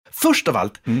först av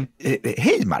allt,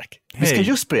 hej Mark. Vi ska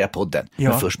just börja podden. Ja.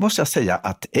 Men först måste jag säga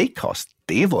att Acast,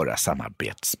 det är våra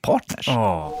samarbetspartners.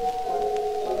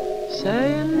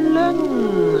 Säg en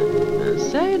lögn, men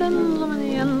säg den som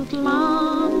en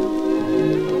gentleman.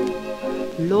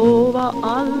 Lova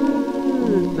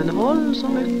allt, men håll så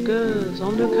mycket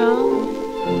som du kan.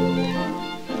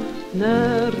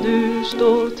 När du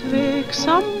står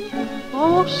tveksam och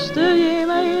måste ge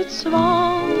mig ett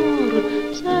svar,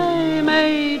 säg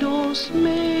mig då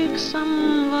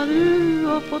smeksam vad du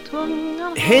har på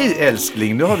tungan. Hej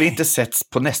älskling, nu har vi inte setts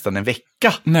på nästan en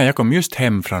vecka. Nej, jag kom just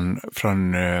hem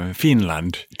från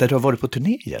Finland. Där du har varit på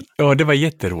turné igen. Och det var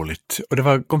jätteroligt.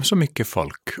 Och kom så mycket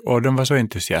folk. Och de var så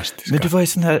entusiastiska. Men du var i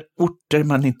sådana här orter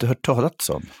man inte hört talas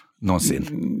om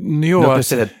någonsin. Jo,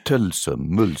 alltså,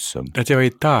 Tölsum, Mulsum. att jag var i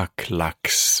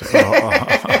Taklax.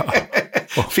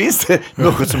 Finns det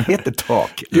något som heter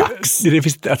Taklax? Det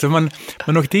finns, alltså man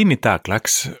åkte in i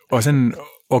Taklax och sen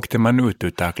åkte man ut ur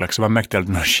Taklax och man märkte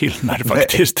aldrig någon skillnad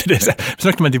faktiskt. Så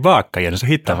åkte man tillbaka igen och så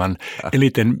hittade man en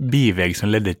liten biväg som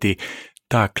ledde till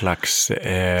Taklax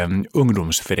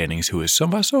ungdomsföreningshus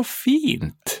som var så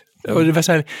fint. Och det var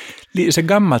så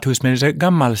gammalt hus med en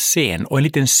gammal scen och en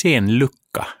liten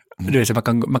scenlucka. Du vet, så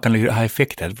man kan ha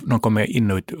effekter. Någon kommer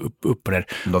in och upp på det.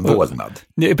 Någon vålnad.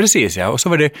 Ja, precis, ja. Och så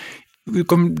var det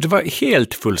var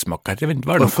helt fullsmockat. Jag vet inte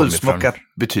var de kom ifrån. Fullsmockat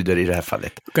betyder i det här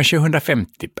fallet? Kanske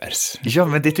 150 pers. Ja,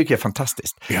 men det tycker jag är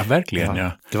fantastiskt. Ja, verkligen,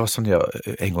 ja. Det var som jag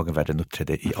en gång i världen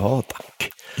uppträdde i Adak.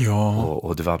 Ja.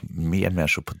 Och det var mer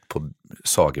människor på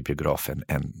Sagerbiografen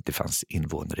än det fanns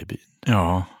invånare i byn.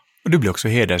 Ja, och du blev också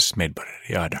hedersmedborgare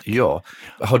i Adak. Ja,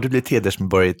 har du blivit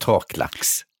hedersmedborgare i Taklax?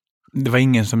 Det var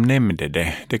ingen som nämnde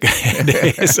det.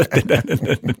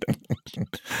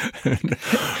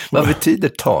 Vad betyder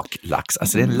taklax?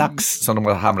 Alltså det är en lax som de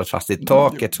har hamnat fast i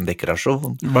taket som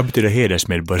dekoration. Vad betyder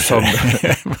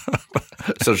hedersmedborgare?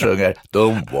 Som sjunger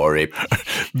Don't worry,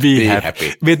 be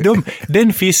happy. Vet du,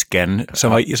 den fisken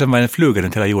som var en fluga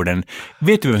runt hela jorden,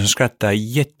 vet du vem som skrattar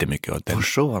jättemycket åt den?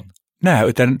 Porson. Nej,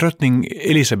 utan drottning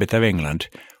Elisabeth av England.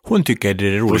 Hon tycker det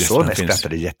är det roligaste som finns. Vår son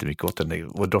skrattade jättemycket åt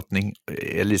den. Vår drottning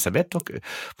Elisabeth och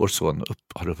vår son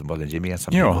har uppenbarligen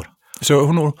gemensam humor. Så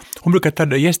hon brukar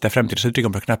ta gäster fram till så trycker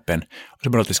hon på knappen och så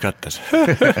bara alltid skrattas.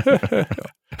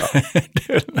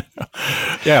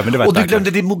 Ja, men det var och du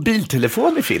glömde din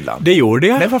mobiltelefon i Finland? Det gjorde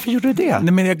jag. Nej, varför gjorde du det?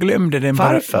 Nej, men jag glömde den.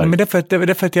 Varför? Men därför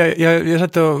att jag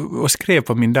satt och skrev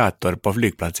på min dator på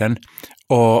flygplatsen.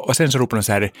 Och sen så ropade de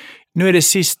så här, nu är det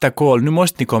sista call, nu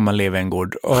måste ni komma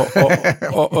Levengård. Och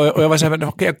jag var så här,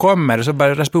 okej, jag kommer. Och så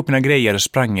bara raspade upp mina grejer och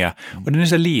sprang jag. Och den är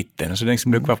så liten, så den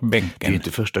liksom blev kvar på bänken. Det är ju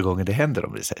inte första gången det händer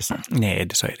om vi säger så. Nej,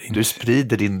 det så är det inte. Du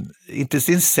sprider inte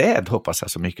din säd, hoppas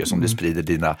jag, så mycket som du sprider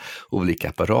dina olika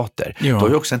apparater. Ja. Du har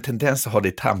ju också en tendens att ha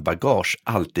ditt handbagage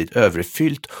alltid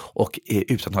överfyllt och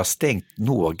utan att ha stängt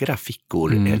några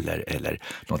fickor eller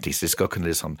någonting. Så det ska kunna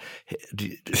liksom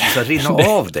rinna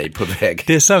av dig på väg.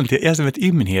 Det är sant, jag är som ett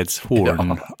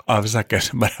ymnighetshorn av saker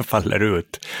som bara faller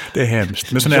ut. Det är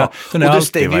hemskt. Men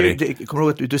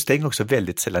du stänger också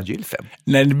väldigt sällan gylfen.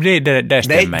 Nej, det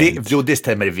stämmer inte. Det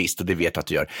stämmer visst och det vet att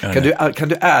du gör. Ja, kan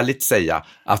du ärligt säga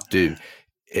att du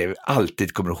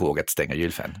alltid kommer ihåg att stänga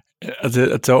gylfen?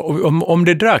 Alltså, om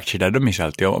det är dragkedjor, då missar jag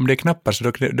alltid. Om det är knappar så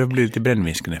då blir det lite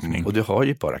brännvinsknäppning. Och du har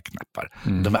ju bara knappar.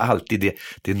 De är alltid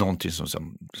det är någonting som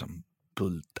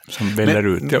bulten. Som väller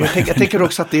ut. Jag tänker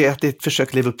också att det är ett försök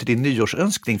att leva upp till din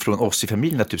nyårsönskning från oss i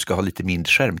familjen, att du ska ha lite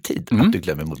mindre skärmtid, att du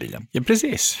glömmer mobilen. Ja,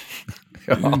 precis.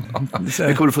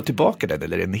 Men kommer du få tillbaka den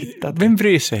eller är den hittad? Vem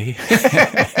bryr sig?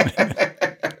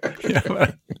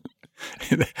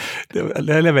 Det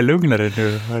är väl lugnare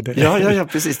nu. Ja,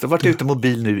 precis. Du har varit ute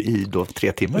mobil nu i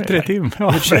 3 timmar. 3 timmar, ja.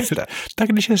 Hur känns det? Tack,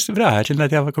 det känns bra. Jag känner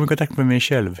att jag har kommit i kontakt med mig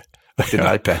själv. Och din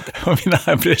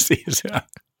iPad. Precis, ja.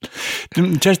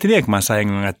 Kerstin Ekman sa en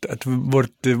gång att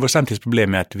vårt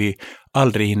samtidsproblem är att vi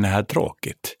aldrig hinner ha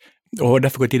tråkigt. Och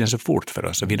därför går tiden så fort för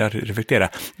oss och vi reflekterar.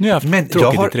 Nu har jag haft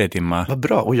tråkigt i 3 timmar. Vad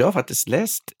bra, och jag har faktiskt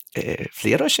läst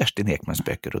flera av Kerstin Ekmans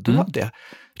böcker och då hade jag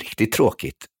riktigt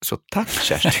tråkigt. Så tack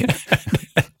Kerstin.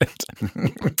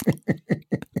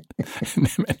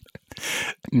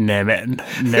 Nej men.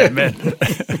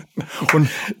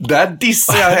 Där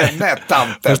dissar jag henne,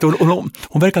 tanten.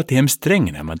 Hon verkar alltid hemskt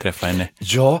sträng när man träffar henne.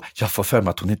 Ja, jag får för mig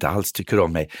att hon inte alls tycker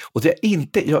om mig. Och det är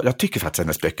inte, jag tycker faktiskt att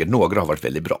hennes böcker, några har varit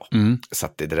väldigt bra. Så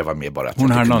att det där var mer bara att hon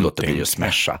jag har låta bli att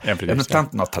smasha. Men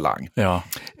tanten har talang. Ja.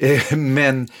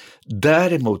 Men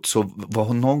däremot så var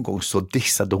hon någon gång så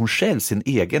dissade hon själv sin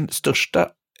egen största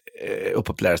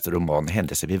populäraste roman,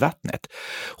 Händelse vid vattnet.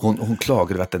 Hon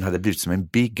klagade över att den hade blivit som en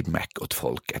Big Mac åt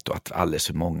folket och att alldeles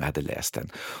för många hade läst den.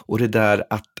 Och det där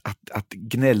att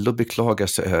gnälla och beklaga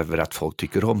sig över att folk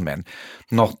tycker om en,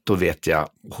 något då vet jag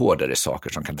hårdare saker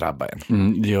som kan drabba en.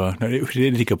 Ja, det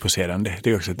är lika poserande. Det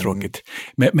är också tråkigt.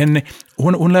 Men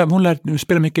hon lär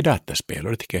spela mycket dataspel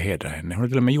och det tycker jag hedrar henne. Hon har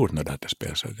till och med gjort något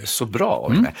dataspel. Så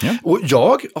bra. Ja. Och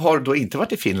jag har då inte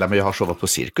varit i Finland, men jag har sovat på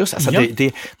cirkus. Alltså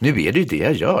nu är det ju det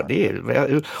jag gör.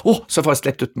 Så har jag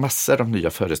släppt ut massor av nya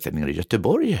föreställningar i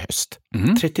Göteborg i höst.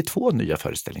 32 nya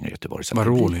föreställningar i Göteborg. Vad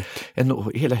roligt.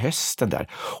 Hela hösten där.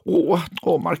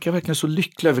 Mark, jag är verkligen så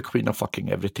lycklig över Queen of fucking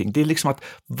everything. Det är liksom att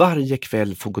varje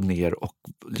kväll få gå ner och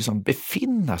liksom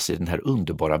befinna sig i den här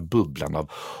underbara bubblan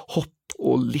av hopp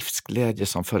och livsglädje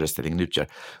som föreställningen utgör.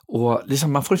 Och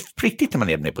liksom man får riktigt när man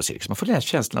är med på cirkus, man får den här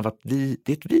känslan av att det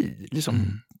är ett vi.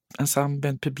 Liksom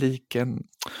ensemblen, publiken.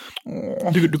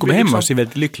 Du kommer hem och ser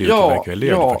väldigt lycklig ut varje kväll, det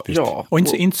gör du faktiskt. Ja. Och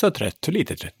inte så trött, så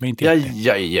lite trött, men inte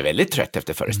jag är väldigt trött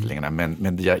efter föreställningarna,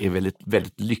 men jag är väldigt,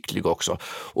 väldigt lycklig också.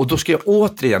 Och då ska jag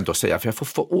återigen då säga, för jag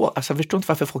förstår inte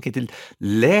varför folk inte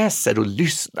läser och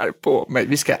lyssnar på mig.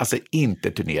 Vi ska alltså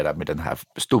inte turnera med den här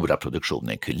stora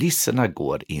produktionen. Kulisserna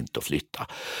går inte att flytta.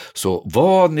 Så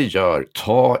vad ni gör,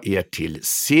 ta er till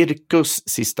Cirkus,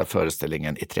 sista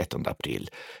föreställningen i 13 april,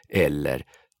 eller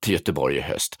till Göteborg i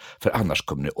höst, för annars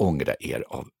kommer ni ångra er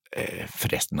för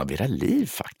resten av era liv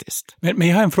faktiskt. Men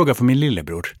jag har en fråga för min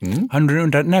lillebror. Han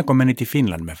undrar, när kommer ni till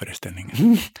Finland med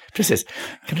föreställningen? Precis.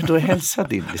 Kan du då hälsa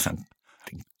din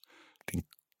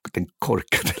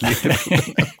korkade lillebror?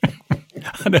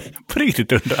 Han är på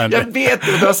riktigt undrande. Jag vet,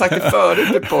 du har sagt det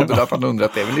förut i podden att han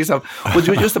undrat det. Men liksom,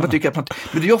 och just att man tycker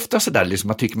men det är ofta så där, liksom,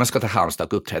 man tycker man ska ta Halmstad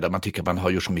och uppträda, man tycker man har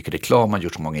gjort så mycket reklam, man har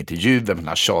gjort så många intervjuer, man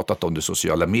har tjatat om det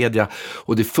sociala media,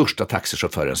 och det första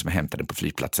taxichauffören som hämtar den på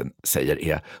flygplatsen säger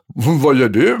är: vad gör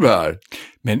du här?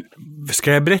 Men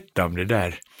ska jag berätta om det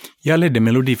där? Jag ledde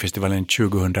Melodifestivalen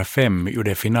 2005,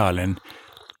 gjorde finalen.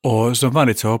 Och som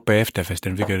vanligt så hoppade jag efter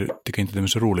festen, tycker inte de är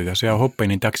så roliga, så jag hoppade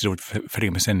in i en taxi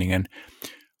färdig med sändningen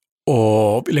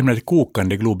och lämnade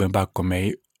kokande Globen bakom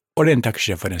mig, och den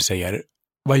taxichauffören säger: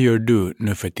 vad gör du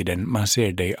nu för tiden? Man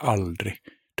ser dig aldrig.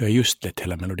 Du har just lett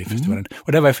hela Melodifestivalen.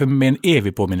 Och det var för mig en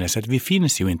evig påminnelse att vi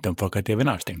finns ju inte om folk att tvn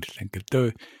avstängd helt enkelt.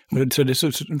 Så det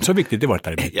är så viktigt i vårt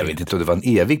arbete. Jag vet inte om det var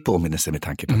en evig påminnelse med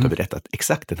tanke på att du har berättat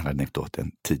exakt den här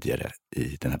anekdoten tidigare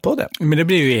i den här podden. Men det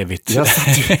blir ju evigt.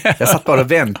 Jag satt bara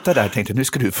och väntade där och tänkte, nu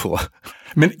ska du få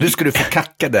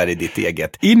kacka där i ditt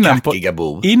eget kackiga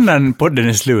bo. Innan podden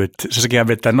är slut så ska jag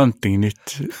berätta någonting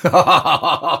nytt.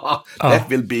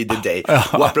 That will be the day.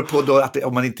 Och apropå då att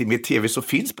om man inte är med i tv så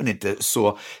finns man inte,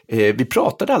 så vi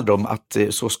pratade aldrig om att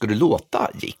så ska det låta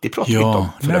gick. Det pratade vi inte om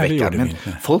förra veckan. Men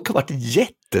folk har varit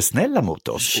jättesnälla mot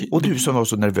oss. Och du som var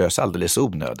så nervös alldeles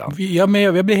onödan. Ja, men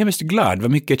jag blev hemskt glad.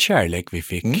 Vad mycket kärlek vi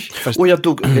fick. Och jag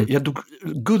dog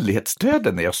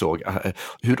gullighetsdöden när jag såg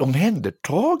hur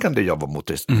omhändertagande jag var mot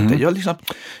det.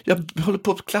 Jag håller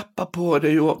på att klappa på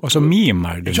dig. Och så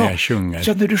mimar du när jag sjunger.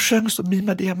 Ja, när du sjöng så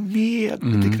mimade jag med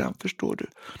lite grann, förstår du.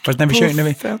 Fast när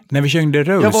vi sjöng The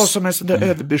Rose. Jag var som en sån där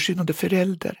överbeskyddande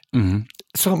förälder.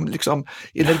 Som liksom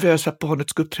är nervös att barnet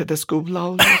ska uppträda i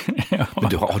skolan.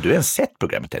 Men har du ens sett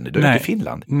programmet ännu? Du är inte i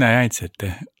Finland. Nej, jag har inte sett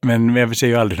det. Men jag ser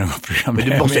ju aldrig något program.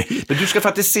 Men du ska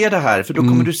faktiskt se det här, för då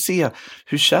kommer du se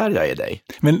hur kär jag är i dig.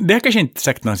 Men det har kanske inte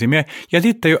sagt någonsin, men jag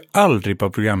tittar ju aldrig på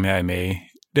program jag är med i.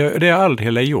 Det har jag aldrig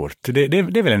heller gjort. Det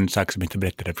är väl en sak som inte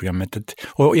berättar det programmet.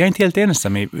 Och jag är inte helt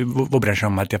ensam i vår bransch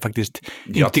om att jag faktiskt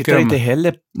inte jag tittar inte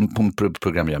heller på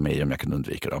program jag är med i om jag kan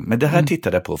undvika dem. Men det här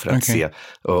tittade jag på för att se,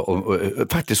 och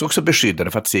faktiskt också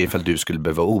beskyddande för att se ifall du skulle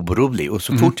behöva vara orolig. Och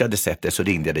så fort jag hade sett det så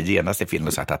ringde jag dig genast i filmen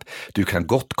och sagt att du kan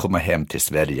gott komma hem till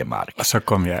Sverige, Mark. Och så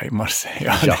kom jag i morse.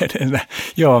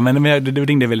 Ja, men det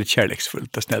ringde väldigt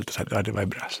kärleksfullt och snällt och sa att det var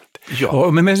bra.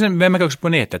 Ja. Men man kan också på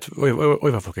nätet,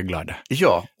 oj vad folk är glada.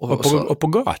 Ja. Och på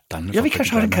gatan. Ja, vi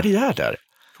kanske har en karriär där.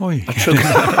 Oj.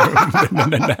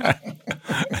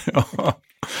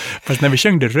 Fast när vi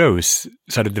sjöng The Rose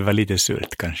så det var lite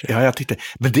surt kanske. Ja, jag tyckte.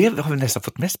 Men det har vi nästan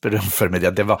fått mest beröm för. Men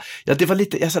det var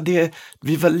lite, alltså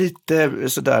vi var lite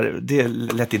sådär, det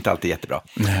lät inte alltid jättebra.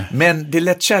 Nej. Men det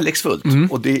lät kärleksfullt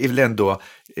och det är väl ändå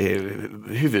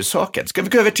huvudsaken. Ska vi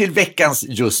gå över till veckans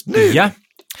just nu? Ja.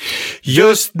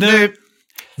 Just nu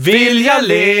vill jag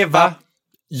leva.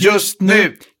 Just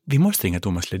nu. Vi måste ringa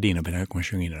Thomas Ledin och be komma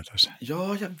sjunga in åt oss.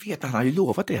 Ja, jag vet. Han har ju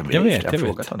lovat det. Jag vet. Jag har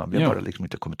frågat honom. Vi har bara liksom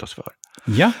inte kommit oss för.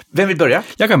 Ja. Vem vill börja?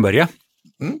 Jag kan börja.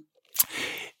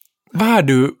 Vad har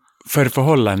du för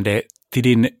förhållande till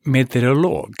din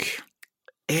meteorolog?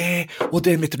 Och det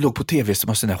är en meteorolog på tv som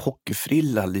har sån här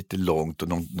hockeyfrilla lite långt och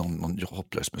någon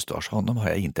hopplös mustasch. Honom har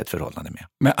jag inte ett förhållande med.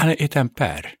 Men han är en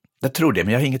Per. Jag tror det,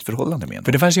 men jag har inget förhållande med honom.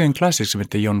 För det fanns ju en klassiker som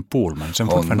heter John Pohlman som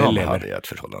fortfarande lever. Honom hade jag ett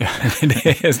förhållande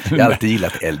med. Jag har alltid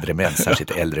gillat äldre män,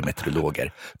 särskilt äldre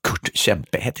meteorologer. Kurt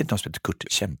Kempe, hette inte någon som heter Kurt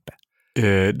Kempe?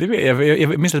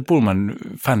 Jag minns att Pohlman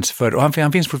fanns förr, och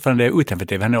han finns fortfarande utanför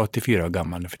tv. Han är 84 år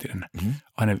gammal nu för tiden.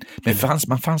 Men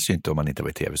man fanns ju inte om man inte var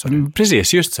i tv.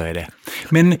 Precis, just så är det.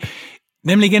 Men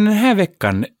nämligen den här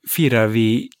veckan firar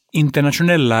vi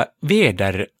internationella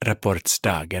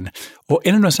väderrapportsdagen. Och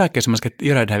en av de saker som man ska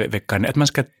göra den här veckan är att man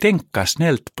ska tänka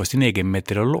snällt på sin egen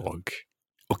meteorolog.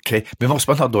 Okej, men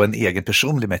måste man ha då en egen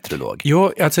personlig meteorolog?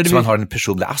 Jo, alltså så man har en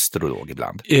personlig astrolog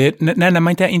ibland? Nej, man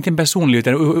inte en personlig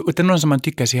utan någon som man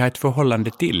tycker sig ha ett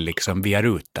förhållande till liksom via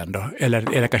rutan då,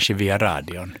 eller kanske via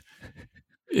radion.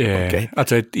 Okay.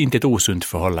 Alltså inte ett osunt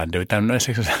förhållande utan... Men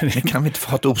kan vi inte få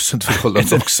ha ett osunt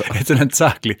förhållande också? Ett sådant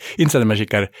sakligt. Inte så att man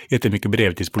skickar jättemycket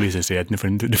brev till polisen och säger att du får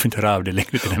inte höra av det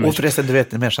längre. Och förresten, du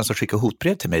vet en människa som skickar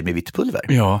hotbrev till mig med vitt pulver.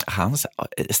 Ja. Hans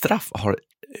straff har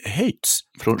höjts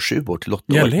från 7 år till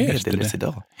 8 år. Jag läste det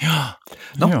idag.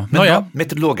 Ja.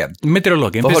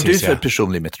 Meteorologen. Vad har du för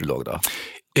personlig meteorolog då?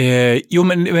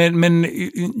 Men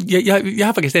jag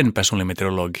har faktiskt en personlig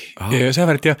meteorolog. Så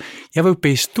jag var uppe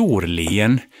i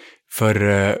Storlien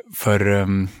för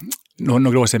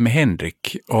några år sedan med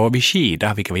Henrik och vi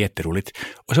skida, vilket var jätteroligt.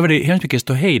 Och så var det helt mycket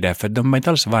ståhej där för de var inte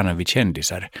alls vana vid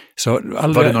kändisar. Så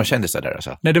var det någon kändisar där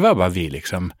alltså? Nej, det var bara vi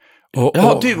liksom.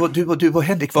 Du och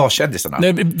Henrik var kändisarna.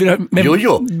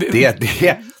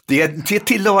 Det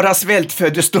tillhöra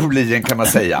svältfödde Storlien kan man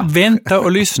säga. Vänta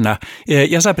och lyssna.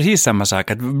 Jag sa precis samma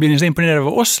sak. Att blir ni så imponerade av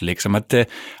oss liksom? Att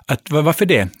varför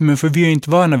det? Men för vi är inte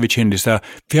vana vid kändisar.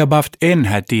 Vi har bara haft en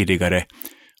här tidigare.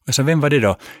 Och så vem var det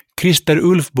då? Christer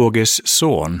Ulfbåges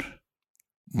son.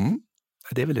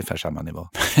 Det är väl ungefär samma nivå.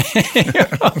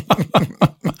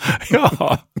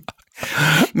 Ja.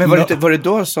 Men var det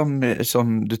då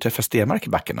som du träffade Stenmark i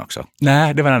backen också?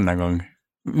 Nej, det var en annan gång.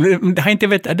 Det har kanske inte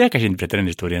berättat den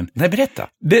historien. Nej, berätta.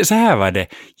 Så här var det.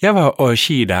 Jag var och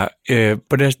skida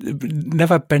det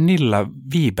var Pernilla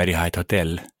Wiberg i ett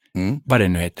hotell. Vad det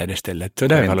nu heter det stället. Så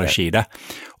där var jag och skida.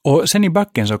 Och sen i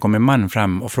backen så kom en man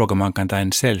fram och frågade om man kan ta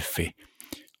en selfie.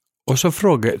 Och så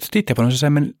tittade jag på honom och sa,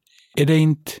 men är det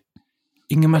inte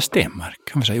Ingemar Stenmark?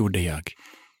 Han sa, jo, det är jag.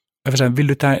 Jag sa, vill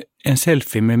du ta en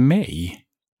selfie med mig?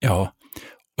 Ja.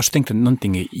 Och så tänkte jag att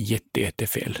någonting är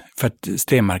jättefel. För att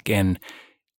Stenmark är en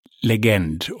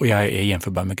legend och jag är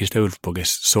jämförbar med Christer Ulfbåges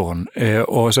son.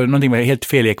 Och så någonting var helt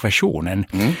fel i ekvationen.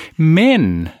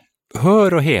 Men,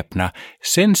 hör och häpna,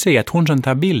 sen säger att hon som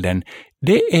tar bilden,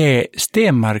 det är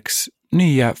Stenmarks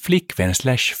nya flickvän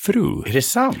 / fru. Är det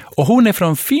sant? Och hon är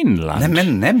från Finland.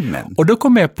 Nämen. Och då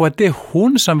kom jag på att det är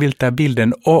hon som vill ta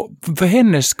bilden och för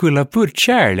hennes skull av pur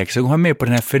kärlek så hon var med på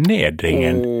den här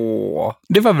förnedringen.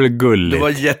 Det var väl gulligt? Det var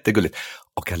jättegulligt.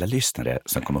 Och alla lyssnare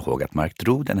som kommer ihåg att Mark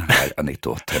drog den här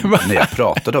anekdoten när jag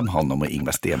pratade om honom och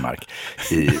Ingvar Stenmark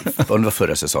under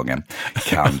förra säsongen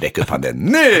kan räcka upp handen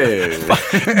nu!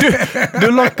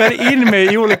 Du lockar in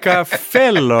mig i olika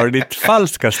fällor, ditt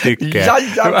falska stycke.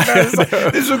 Jajamensan,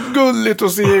 det är så gulligt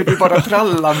att se hur vi bara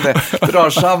trallande drar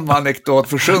samma anekdot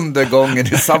för 7:e gången i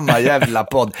samma jävla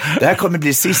podd. Det här kommer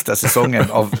bli sista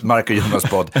säsongen av Mark och Jonas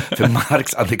podd, för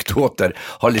Marks anekdoter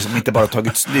har liksom inte bara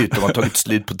tagit slut, de har tagit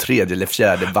slut på 3:e eller 4:e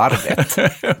varvet.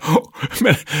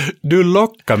 Men du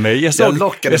lockar mig. Jag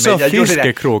såg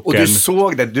fiskekroken. Och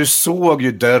du såg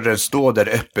ju dörren stå där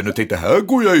öppen och tänkte, här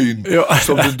går jag in. Ja.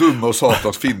 Som den dumma och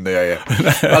satans finne jag är.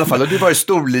 I alla fall, och du var i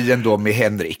Storlien då med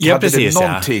Henrik. Ja, hade precis,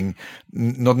 det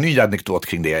någon ny anekdot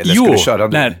kring det? Eller ska du köra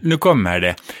nej, nu kommer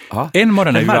det. Ja. En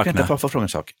morgon när vi vaknade. Mark, jag fråga en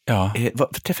sak. Ja.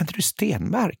 Träffade inte du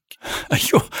Stenmark?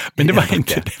 Jo, men det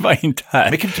var inte här.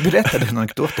 Men kan du inte berätta den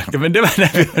anekdoten? Ja, men det var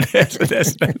när vi var det.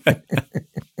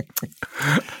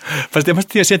 Fast jag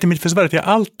måste säga till mitt försvar att jag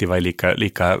alltid var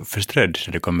lika förströdd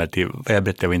när det kommer till vad jag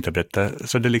berättar och inte berättar.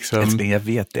 Så det liksom... Jag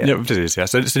vet det. Ja, precis. Ja.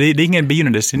 Så det är ingen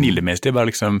begynnande senil mest, det är bara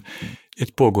liksom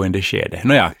ett pågående skede.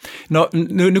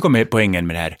 Nu kommer poängen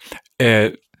med det här.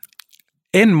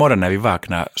 En morgon när vi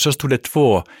vaknade så stod det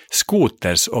 2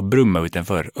 skoters och brumma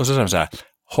utanför. Och så sa de så här,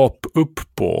 hopp upp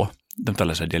på. De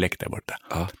talar så här dialekter borta.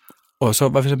 Ja. Och så,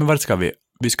 vart ska vi?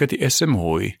 Vi ska till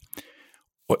SMHI.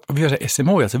 Och vi har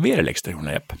SMHI, alltså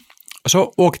väderleksstationen. Och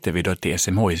så åkte vi då till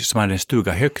SMHI som hade en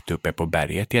stuga högt uppe på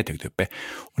berget, jättehögt uppe.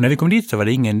 Och när vi kom dit så var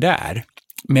det ingen där.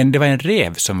 Men det var en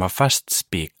rev som var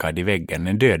fastspikad i väggen,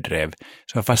 en död rev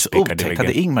som var fastspikad i väggen.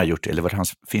 Hade Ingmar gjort det eller var det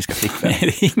hans finska flickvän?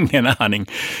 Ingen aning.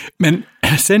 Men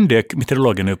sen dök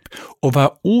meteorologen upp och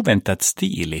var oväntat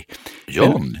stilig.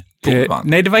 John? Pohlmann,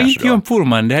 nej, det var inte John då.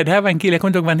 Pohlmann. Det här var en kille, jag kommer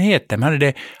inte ihåg vad han heter,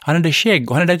 men han hade skägg,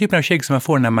 och han hade den typen av skägg som man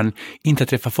får när man inte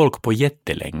träffar folk på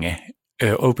jättelänge.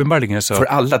 Och uppenbarligen så... För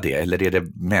alla det, eller är det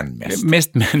män mest?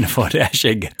 Mest män får det här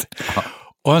skägget. Aha.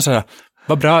 Och han sa,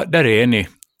 vad bra, där är ni.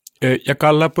 Jag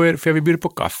kallar på er för jag vill bjuda på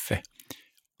kaffe.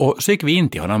 Och så gick vi in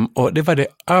till honom, och det var det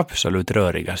absolut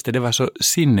rörigaste. Det var så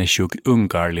sinnessjukt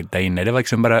ungkarligt där inne. Det var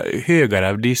liksom bara högar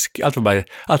av disk. Allt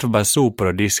var bara sopor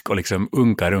och disk och liksom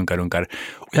unkar.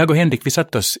 Och jag och Henrik, vi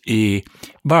satt oss i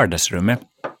vardagsrummet.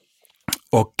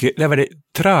 Och där var det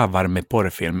travar med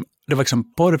porrfilm. Det var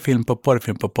liksom porrfilm på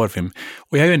porrfilm.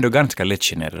 Och jag är ju ändå ganska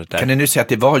lättgenerad där. Kan du nu säga att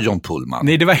det var John Pohlmann?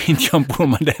 Nej, det var inte John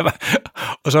Pohlmann. Det var...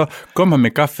 Och så kom han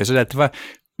med kaffe, så det var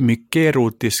mycket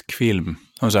erotisk film.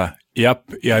 Han sa, japp,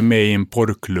 jag är med i en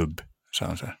porrklubb, sa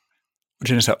han så. Och det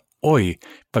kändes så, oj,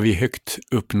 vad vi är högt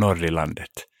upp norr i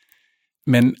landet.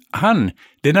 Men han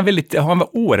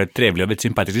var oerhört trevlig och väldigt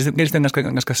sympatisk,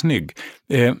 ganska snygg.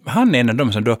 Han är en av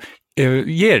dem som då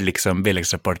ger liksom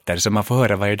väderleksrapporter som man får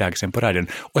höra varje dag sen på radion.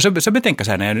 Och så betänka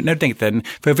så här, när du tänkte,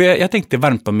 för jag tänkte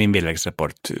varmt på min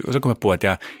väderleksrapport, och så kom jag på att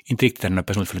jag inte riktigt hade något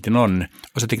personligt till någon,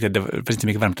 och så tänkte jag att det fanns inte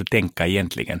mycket varmt att tänka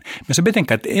egentligen. Men så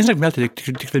betänka att en sak jag alltid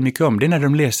tyckte mycket om, det är när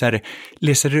de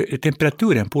läser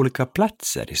temperaturen på olika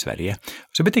platser i Sverige.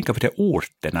 Så betänka på de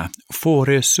orterna: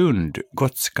 Fårösund,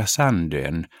 Gotska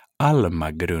Sandön,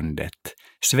 Almagrundet,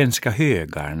 Svenska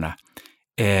Högarna.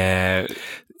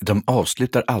 De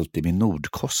avslutar alltid med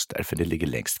Nordkoster, för det ligger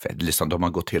längst fram. Liksom, de har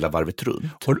gått hela varvet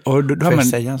runt. Och då får jag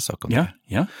säga en sak om det?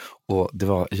 Ja. Och det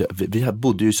var, vi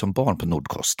bodde ju som barn på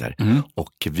Nordkoster,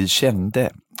 och vi kände,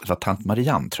 det var tant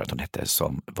Marianne, tror jag att hon hette,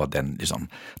 som var den liksom,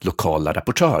 lokala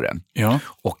rapportören. Ja.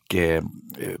 Och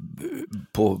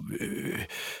på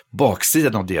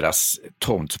baksidan av deras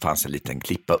tomt så fanns en liten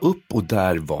klippa upp, och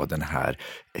där var den här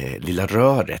lilla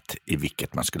röret i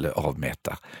vilket man skulle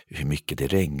avmäta hur mycket det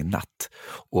regnat.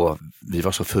 Och vi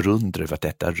var så förundrade över att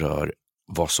detta rör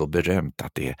var så berömt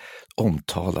att det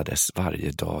omtalades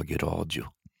varje dag i radio.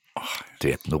 Du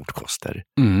vet, Nordkoster,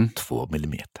 2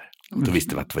 millimeter. Då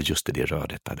visste vi att det var just det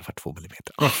röret, det var 2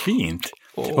 millimeter. Vad fint.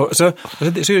 Och så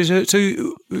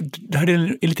hade jag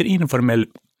en liten informell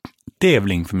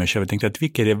tävling för mig själv. Jag tänkte att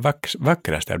vilket är det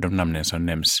vackraste av de namnen som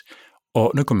nämns.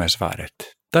 Och nu kommer svaret.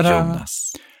 Tada!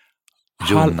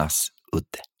 Jonas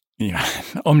Udde. Ja,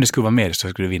 om det skulle vara mer så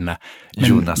skulle du vinna. Men,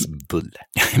 Jonas Bulle.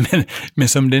 men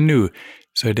som det är nu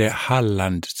så är det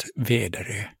Hallands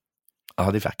Väderö.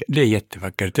 Ja, det är vackert. Det är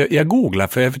jättevackert. Jag googlar,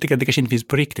 för jag tycker att det kanske inte finns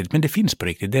på riktigt, men det finns på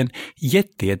riktigt. Det är en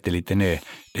jätteliten ö.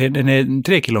 Den är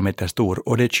 3 kilometer stor,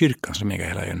 och det är kyrkan som äger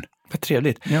hela ön. Vad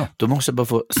trevligt. Ja. Då måste jag bara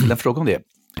få ställa en fråga om det.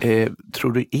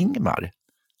 Tror du Ingmar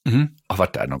har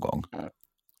varit där någon gång?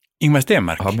 Ingmar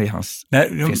Stenmark? Ja, med hans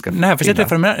finska. Nej, för jag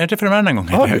träffade en annan gång.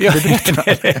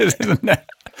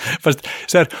 Fast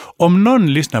så här, om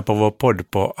någon lyssnar på vår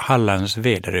podd på Hallands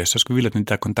Väderö så skulle vi vilja att ni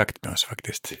tar kontakt med oss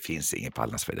faktiskt. Det finns ingen på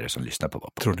Hallands Väderö som lyssnar på vår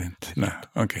podd. Tror du inte? Nej,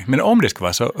 okej. Men om det ska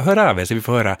vara så, hör av er så vi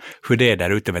får höra hur det är där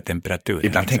ute med temperaturen.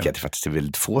 Ibland tänker jag att det faktiskt är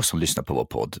väldigt få som lyssnar på vår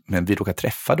podd, men vi råkar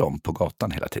träffa dem på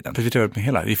gatan hela tiden. För vi träffar med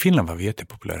hela. I Finland var vi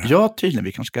jättepopulära. Ja, tydligen.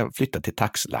 Vi kanske ska flytta till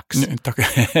Taklax.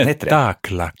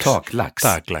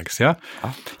 Taklax, ja.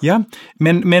 Ja,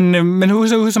 men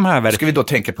hur som här... Ska vi då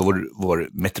tänka på vår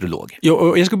meteorolog? Jo,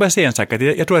 och jag skulle bara säga en sak, att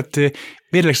jag tror att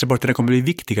väderleksrapporterna kommer bli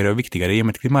viktigare och viktigare i och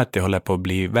med att klimatet håller på att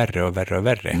bli värre och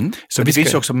värre. Så det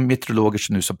finns också meteorologer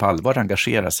som nu så på allvar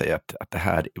engagerar sig att det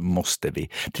här måste vi.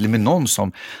 Till och med någon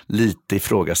som lite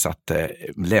ifrågasatte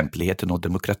lämpligheten och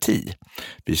demokrati.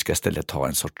 Vi ska istället ha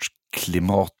en sorts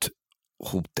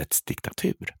klimathotets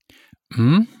diktatur.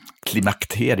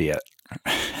 Klimakterie.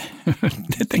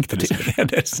 Det tänkte du säga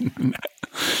det.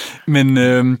 Men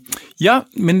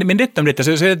men detta om detta.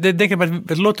 Så jag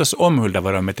tänker att låt oss omhulda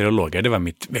våra meteorologer. Det var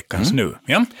mitt veckans nu.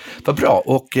 Ja. Vad bra.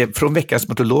 Och från veckans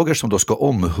meteorologer som då ska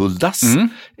omhuldas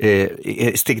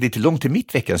steget lite långt till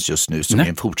mitt veckans just nu, som är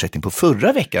en fortsättning på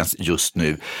förra veckans just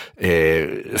nu,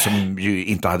 som ju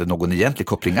inte hade någon egentlig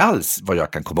koppling alls, vad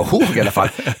jag kan komma ihåg i alla fall,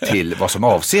 till vad som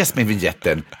avses med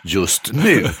vignetten just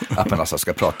nu. Att man alltså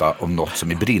ska prata om något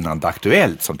som är brinnande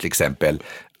aktuellt, som till exempel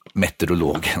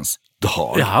meteorologens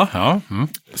dag. Ja.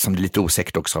 Som är lite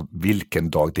osäkert också vilken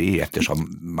dag det är,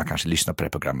 eftersom man kanske lyssnar på det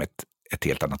programmet ett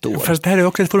helt annat år. Fast det här är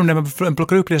också ett forum där man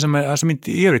plockar upp det som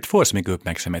inte i övrigt får så mycket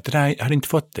uppmärksamhet. Det här hade inte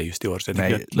fått det just i år. Så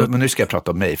nej, men nu ska jag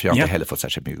prata om mig, för jag har inte heller fått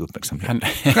särskilt mycket uppmärksamhet.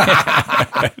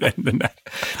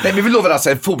 Nej, men vi lovar alltså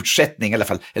en fortsättning i alla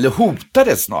fall. Eller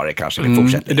hotade snarare kanske en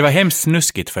fortsättning. Det var hemskt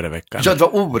snuskigt förra veckan. Ja, det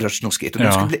var oerhört snuskigt. Och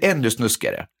nu ska det bli ännu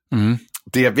snuskigare.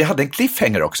 Vi hade en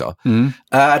cliffhanger också.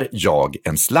 Är jag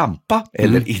en slampa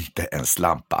eller inte en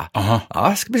slampa? Ja,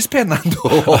 det ska bli spännande.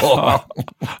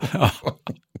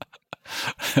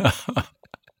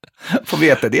 Får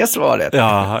veta det svaret.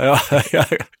 Ja,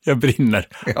 jag brinner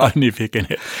av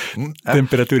nyfikenhet.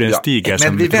 Temperaturen stiger.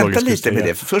 Men vi väntar lite med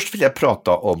det. För först vill jag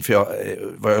prata om, för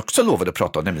vad jag också lovade att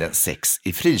prata om, nämligen sex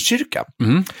i frikyrka.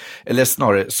 Eller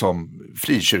snarare som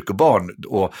frikyrkobarn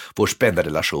och vår spända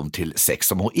relation till sex,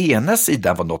 som å ena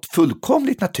sidan var något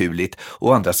fullkomligt naturligt och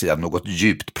å andra sidan något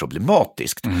djupt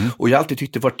problematiskt. Och jag har alltid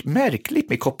tyckt det varit märkligt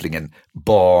med kopplingen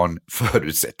barn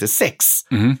förutsätter sex.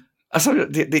 Alltså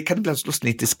det kan ibland slå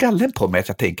slint i skallen på mig att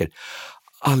jag tänker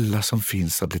alla som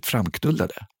finns har blivit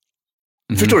framknullade.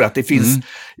 Förstår du att det finns,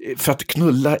 för att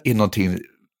knulla är någonting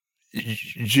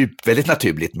djupt, väldigt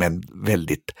naturligt men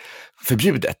väldigt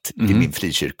förbjudet i min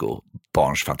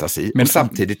frikyrkobarns fantasi. Men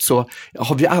samtidigt så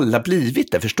har vi alla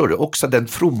blivit det, förstår du? Också den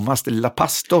frommaste lilla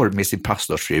pastor med sin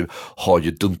pastorsfru har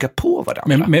ju dunkat på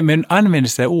varandra. Men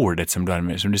används det ordet som du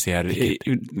använder, som du säger,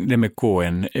 det med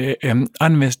KN,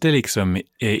 används det liksom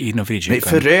inom frikyrkan?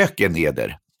 Nej, föröken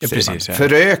eder. Ja, precis, ja.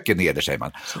 Föröken eder, säger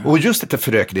man. Och just detta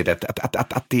föröken eder,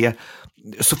 att det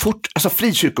så fort, alltså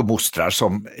frikyrkomostrar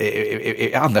som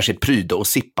annars är pryda och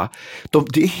sippa,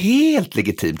 det är helt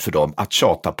legitimt för dem att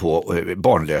tjata på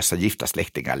barnlösa gifta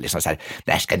släktingar. Liksom så här,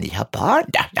 när ska ni ha barn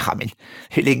då? Ja, men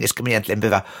hur länge ska man egentligen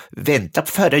behöva vänta på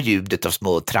förra ljudet av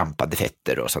små trampade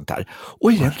fötter och sånt där?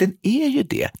 Och egentligen är ju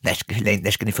det,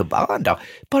 när ska ni få barn då?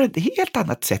 Bara ett helt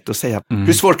annat sätt att säga,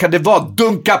 hur svårt kan det vara?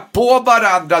 Dunka på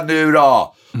varandra nu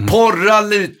då! Porra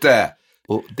lite!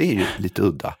 Och det är ju lite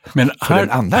udda. Men för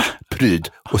en annan pryd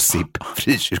och sipp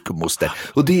frikyrkomoster.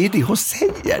 Och det är det hon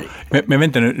säger. Men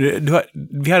vänta nu,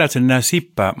 vi har alltså den här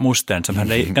sippa-mostern som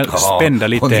hade spända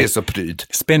lite. Hon är så pryd.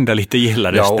 Spända lite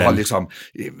gillarrösten. Ja, och har liksom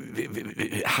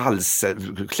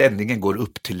klänningen går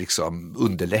upp till liksom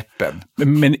underläppen.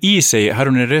 Men i sig har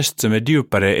hon en röst som är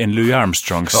djupare än Louis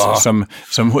Armstrongs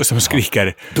som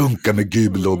skriker. Dunka med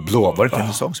gul och blå. Var det inte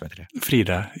en sång som heter det?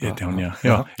 Frida heter hon,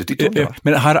 ja. Det tyckte hon, ja.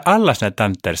 Men har alla såna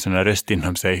tanter såna röst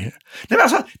inom sig? Nej, men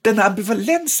alltså, den här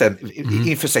ambivalensen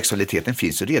inför sexualiteten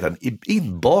finns ju redan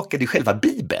inbakad i själva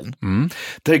Bibeln.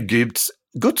 Där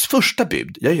Guds första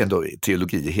bud, jag är ändå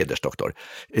teologi hedersdoktor,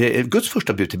 Guds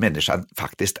första bud till människan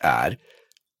faktiskt är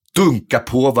dunka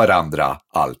på varandra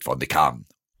allt vad ni kan,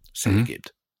 säger Gud.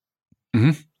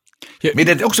 Men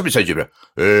det också blir så här,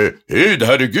 hej, det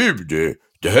här är Gud,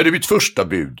 det här är mitt första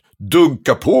bud,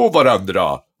 dunka på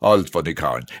varandra allt vad ni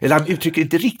kan. Eller han uttrycker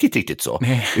inte riktigt så.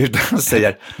 Nej. Utan han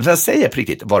säger på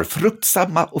riktigt, var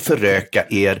fruktsamma och föröka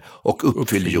er och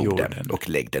uppfyll jorden och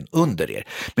lägg den under er.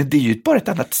 Men det är ju bara ett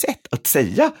annat sätt att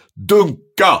säga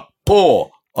dunka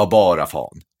på av bara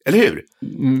fan. Eller hur?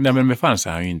 Nej, men med fan så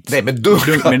han ju inte. Nej, men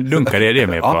dunka det är det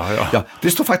med på. Ja.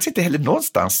 Det står faktiskt inte heller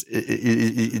någonstans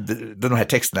i de här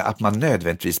texterna att man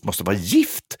nödvändigtvis måste vara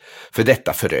gift för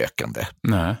detta förökande.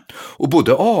 Nej. Och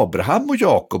både Abraham och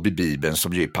Jakob i Bibeln,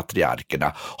 som ju är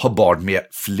patriarkerna, har barn med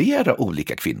flera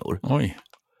olika kvinnor. Oj.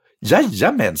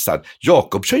 Jajamensan,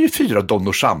 Jakob kör ju 4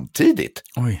 donnor samtidigt.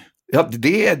 Oj. Ja,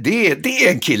 det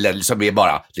är en kille som är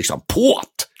bara liksom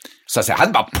påt. Så att säga,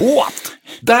 han bara påt.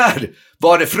 Där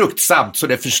var det fruktsamt så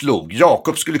det förslog.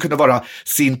 Jakob skulle kunna vara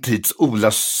sin tids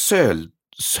Ola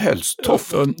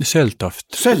Söltoft. Ole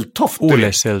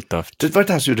Söltoft. Det var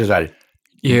det här som gjorde det där.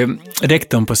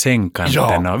 Rektorn på sängkanten.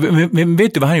 Ja. Men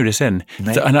vet du vad han gjorde sen?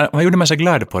 Han gjorde en massa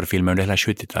gladporrfilmer under hela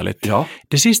 70-talet. Ja.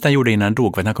 Det sista han gjorde innan han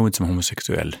dog var att han kom ut som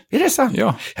homosexuell. Är det sant?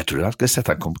 Ja. Jag trodde han skulle säga att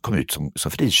han kom ut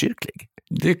som frikyrklig.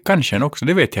 Det kanske han också,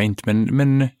 det vet jag inte,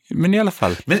 men i alla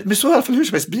fall. Men så i alla fall hur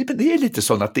som helst, Bibeln är lite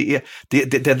sån att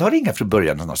den har inga från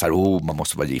början någon så här, man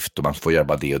måste vara gift och man får göra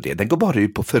bara det och det. Den går bara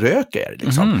ut på förökare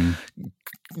liksom.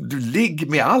 Ligg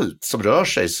med allt som rör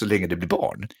sig så länge det blir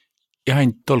barn. Jag har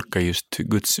inte tolkat just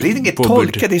Guds påbud. Det är inget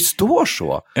tolka, det står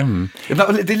så.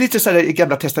 Det är lite så här i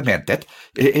Gamla testamentet.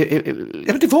 Ja,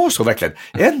 men det var så verkligen.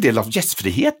 En del av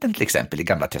gästfriheten till exempel i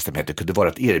Gamla testamentet kunde vara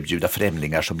att erbjuda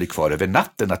främlingar som blir kvar över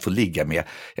natten att få ligga med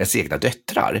ens egna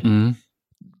döttrar.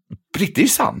 Det är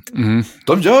sant.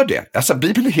 De gör det. Alltså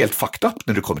Bibeln är helt fucked up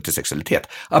när det kommer till sexualitet.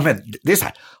 Men det är så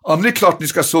här. Men det är klart ni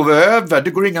ska sova över.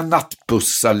 Det går inga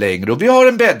nattbussar längre. Och vi har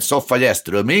en bäddsoffa i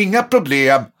gästrum. Inga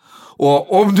problem.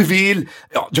 Och om du vill,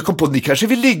 jag kom på att ni kanske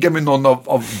vill ligga med någon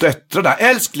av döttrarna.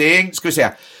 Älskling, ska vi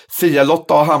säga.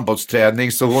 Fia-Lotta har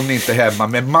handbollsträning så hon är inte hemma.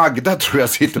 Men Magda tror jag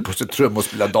sitter på sitt rum och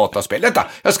spelar dataspel. Vänta,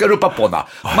 jag ska ropa på henne.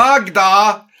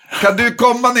 Magda, kan du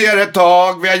komma ner ett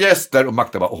tag? Vi har gäster. Och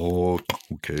Magda bara,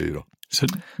 okej då. Så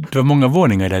det var många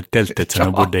våningar i det här tältet som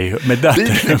de bodde i med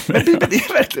datorn.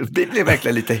 Bibeln är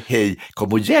verkligen lite hej,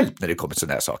 kom och hjälp när det kommer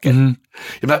sådana här saker.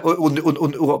 Jag menar,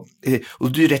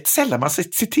 och det är ju rätt sällan man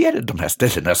citerar de här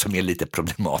ställena som är lite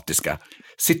problematiska.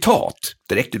 Citat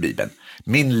direkt i Bibeln.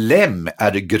 Min lem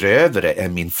är grövre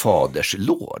än min faders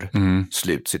lår.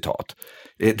 Slutcitat.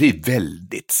 Det är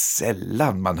väldigt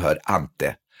sällan man hör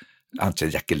Antje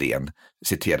Jackelén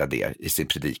citera det i sin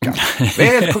predikan.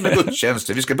 Välkomna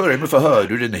gudstjänster, vi ska börja med att få höra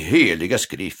ur den heliga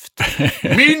skrift.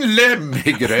 Min lem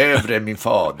är grövre än min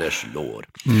faders lår.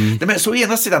 Men så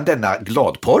ena sidan denna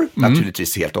gladporr,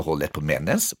 naturligtvis helt och hållet på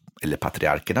männens eller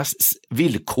patriarkernas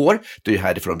villkor. Det är ju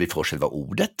härifrån vi får själva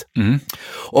ordet.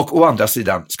 Och å andra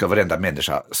sidan ska varenda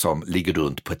människa som ligger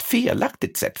runt på ett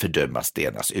felaktigt sätt fördömas,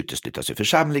 stenas, uteslutas ur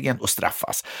församlingen och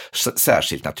straffas.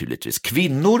 Särskilt naturligtvis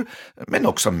kvinnor, men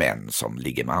också män som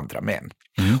ligger med andra män.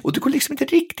 Och det går liksom inte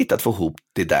riktigt att få ihop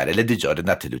det där, eller det gör det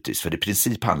naturligtvis, för i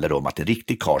princip handlar det om att en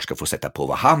riktig karl ska få sätta på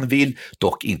vad han vill,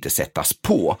 dock inte sättas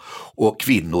på. Och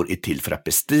kvinnor är till för att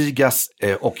bestigas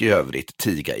och i övrigt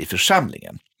tiga i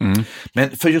församlingen.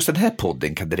 Men för just den här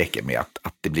podden kan det räcka med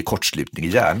att det blir kortslutning i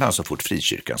hjärnan så fort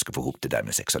frikyrkan ska få ihop det där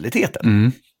med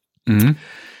sexualiteten.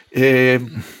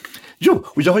 Jo,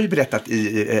 och jag har ju berättat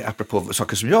apropå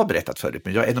saker som jag har berättat förut,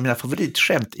 men en av mina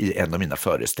favoritskämt i en av mina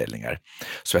föreställningar,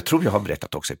 så jag tror jag har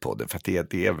berättat också i podden, för att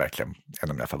det är verkligen en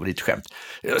av mina favoritskämt,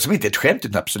 som inte är ett skämt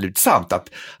utan absolut sant,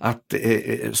 att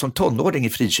som tonåring i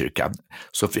frikyrkan,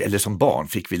 eller som barn,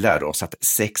 fick vi lära oss att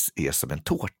sex är som en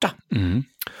tårta.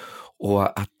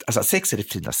 Och att alltså, sex är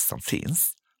det finaste som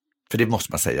finns, för det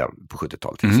måste man säga på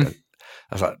 70-talet.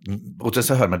 Alltså, och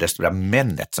så hör man det stora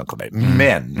männet som kommer.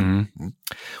 Men.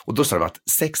 Och då sa de att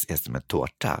sex är som en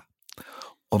tårta.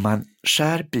 Om man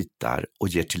skär bitar och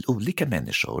ger till olika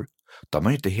människor, då har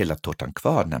man ju inte hela tårtan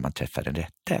kvar när man träffar den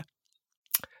rätte.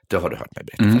 Det har du hört mig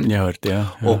berätta. Jag har hört det, ja.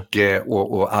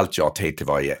 Och allt jag tänkte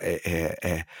var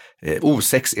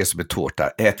sex är som en tårta.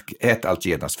 Ät allt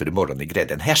genast, för imorgon är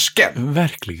grädden härsken.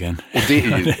 Verkligen. Och det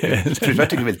är ju, för jag tycker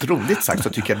det är väldigt roligt sagt, så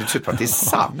tycker jag dessutom att det är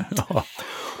sant.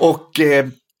 Och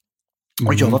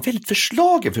jag var väldigt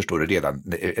förslagen, förstår du, redan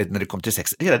när det kom till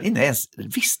sex. Redan innan jag ens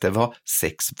visste vad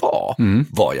sex var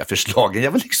jag förslagen.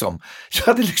 Jag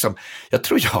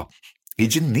tror jag är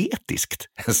genetiskt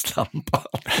en slampa.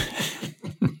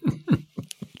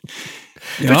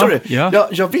 Förstår du? Ja.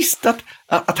 Jag visste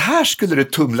att här skulle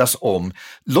det tumlas om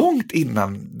långt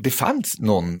innan det fanns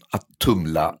någon att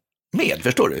tumla med,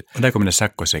 förstår du? Och där kommer det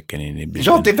saccosäcken in i bilden.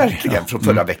 Ja, det är verkligen från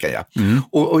förra veckan, ja.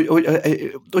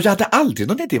 Och jag hade aldrig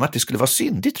någon idé om att det skulle vara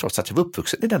syndigt, trots att jag var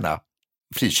uppvuxen i denna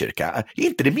frikyrka.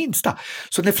 Inte det minsta.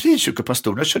 Så när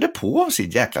frikyrkopastorerna körde på sin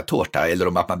jäkla tårta, eller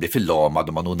om att man blev förlamad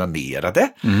om man onanerade,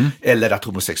 eller att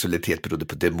homosexualitet berodde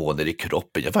på demoner i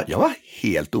kroppen, jag var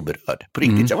helt oberörd. På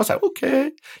riktigt, jag var så här,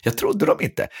 okej. Jag trodde dem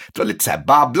inte. Det var lite så här,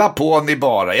 babbla på ni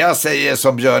bara. Jag säger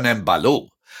som Björnen Baloo.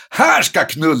 Här ska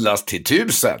knullas till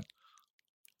 1000.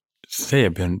 Säger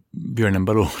Björnen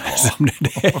Baloo.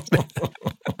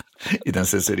 I den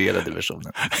censurerade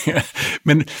versionen.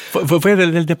 Men får jag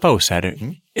lite paus här?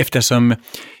 Eftersom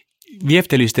vi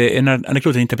efterlyste en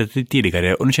anekdot jag inte berättat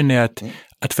tidigare, och nu känner jag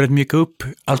att för att mjuka upp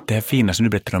allt det här fina som du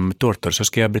berättar om tårtor, så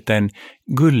ska jag berätta en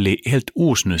gullig, helt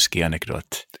osnuskig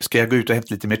anekdot. Ska jag gå ut och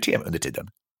hämta lite mer te under tiden?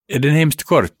 Den är hemskt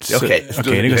kort. Okej,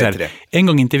 det går så här. En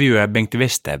gång intervjuade jag Bengt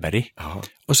Westerberg.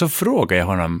 Och så frågade jag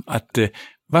honom att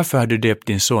varför har du döpt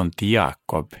din son till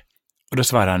Jakob? Och då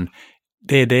svarade han,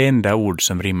 det är det enda ord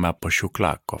som rimmar på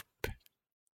chokladkopp.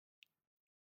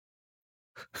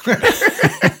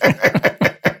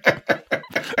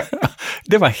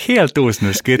 Det var helt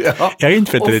osnuskigt. Ja. Jag har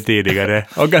inte fått det tidigare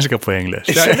och ganska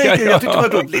poänglöst. Jag tyckte det var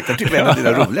roligt. Jag tyckte det var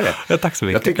dina roligare. Ja, tack så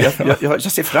mycket. Jag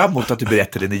ser fram emot att du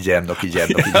berättar den igen och igen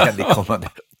och igen i kommande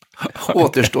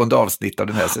återstående avsnitt av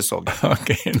den här säsongen.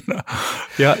 Okej.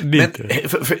 Ja, men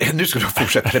nu ska du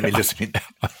fortsätta med Lusmin.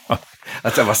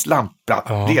 Att jag var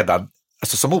slampa redan,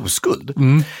 alltså som oskuld.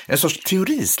 En sorts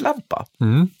teorislampa.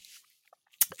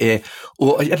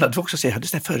 Och jag vill också säga, jag hade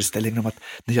en föreställning om att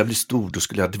när jag blir stor, då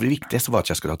skulle det viktigaste var att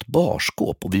jag skulle ha ett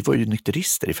barskåp, och vi var ju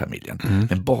nykterister i familjen,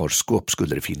 men barskåp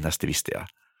skulle det finnas, det visste jag.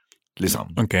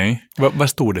 Liksom. Okej. Vad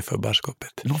stod det för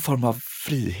barskåpet? Någon form av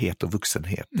frihet och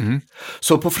vuxenhet.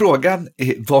 Så på frågan,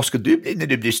 vad ska du bli när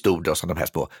du blir stor då, som de här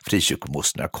små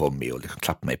frikyrkomosterna kom med och liksom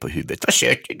klappade mig på huvudet. Vad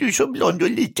söker du så blond och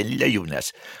liten, lilla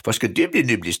Jonas? Vad ska du bli när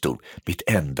du blir stor? Mitt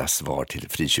enda svar till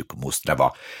frikyrkomosterna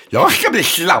var, jag ska bli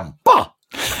slampa!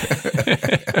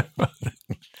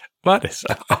 Var det så?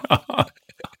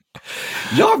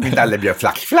 Jag vill alla bli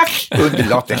flack,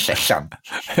 underlåten session.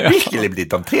 Vi skulle bli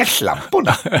de 3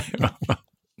 slamporna.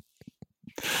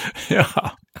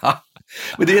 Ja.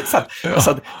 Men det är sant.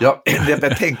 Alltså, jag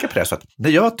tänker på det här, så att när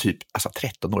jag typ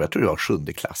 13 år, jag tror jag var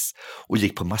 7:e klass, och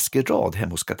gick på maskerad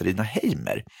hemma hos Katarina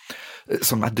Heimer,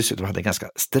 som dessutom hade en ganska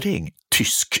sträng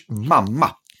tysk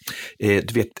mamma.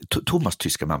 Du vet, Thomas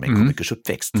tyska mamma, en komikers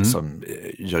uppväxt som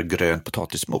gör grön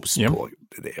potatismos på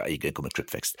egen komikers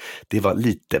uppväxt. Det var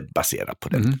lite baserat på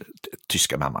den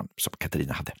tyska mamman som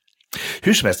Katarina hade.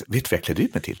 Hur som helst, vet du vad jag klädde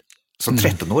ut mig till? Som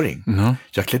 13-åring.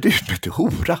 Jag klädde ut mig till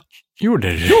hora.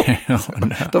 Gjorde du? Jo.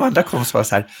 De andra kom så var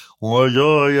så här,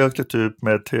 jag har klätt ut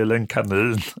mig till en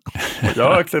kanin.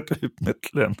 Jag har klätt ut mig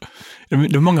till en...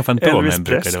 Det är många fantomen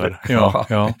brukar det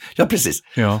vara. Ja, precis.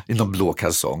 Ja. I någon blå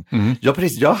kalsong.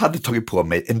 Jag hade tagit på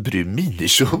mig en brun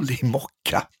minikjol i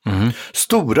mocka.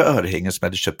 Stora örhängen som jag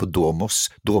hade köpt på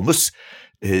Domus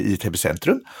i Täby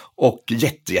centrum, och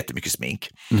jättemycket smink.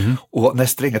 Och när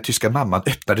stränga tyska mamman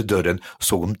öppnade dörren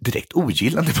såg hon direkt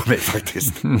ogillande på mig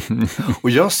faktiskt. Och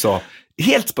jag sa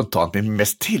helt spontant med min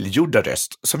mest tillgjorda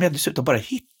röst, som jag dessutom bara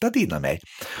hittade inom mig,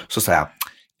 så sa jag: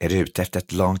 är du ute efter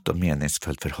ett långt och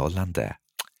meningsfullt förhållande?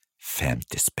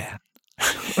 50 spänn.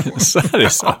 Så är det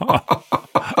så.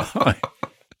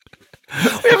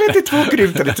 Och jag vet inte vad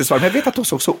grymt eller inte svar, men jag vet att de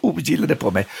såg så ogillade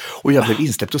på mig, och jag blev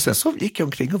insläppt, och sen så gick jag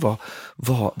omkring och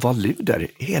var luder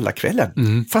hela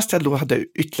kvällen, fast jag då hade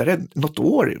ytterligare något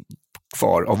år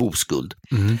kvar av oskuld.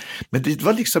 Men det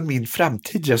var liksom min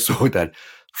framtid jag såg där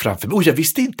framför mig, och jag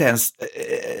visste inte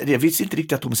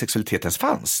riktigt att homosexualitet ens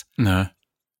fanns. Nej.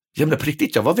 Jag menar på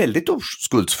riktigt, jag var väldigt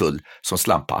oskuldsfull som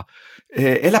slampa.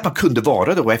 Eller att man kunde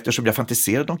vara då, eftersom jag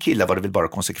fantiserade om killar var det väl bara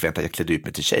konsekvent att jag klädde ut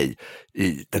mig till tjej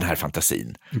i den här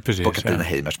fantasin. Precis, på Katarina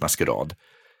Heimers maskerad.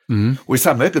 Och i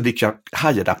samma ögonblick jag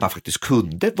hajade att man faktiskt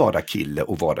kunde vara kille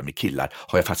och vara med killar,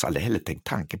 har jag faktiskt aldrig heller tänkt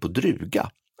tanken på druga.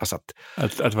 Alltså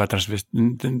att vara transvestit?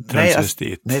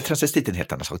 Nej, transvestit är en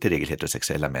helt annan sak. Det är regel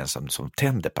heterosexuella män som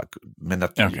tänder på. Men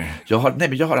att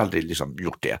jag har aldrig liksom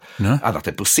gjort det, annat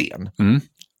än på scen.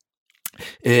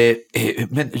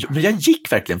 Men jag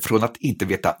gick verkligen från att inte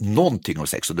veta någonting om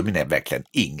sex, och då menar jag verkligen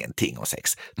ingenting om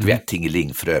sex. Du vet,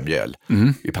 tingeling, frömjöl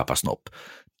i pappas snopp,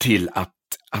 till att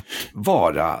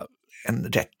vara en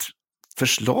rätt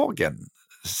förslagen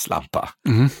slampa.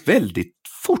 Väldigt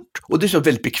fort. Och det är så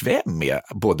väldigt bekväm med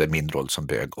både min roll som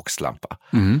bög och slampa.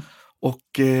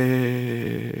 Och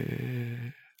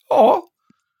ja,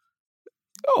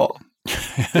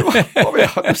 det var vad jag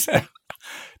hade att säga.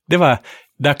 Det var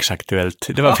dagsaktuellt.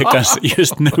 Det var veckans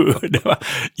just nu. Det var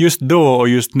just då och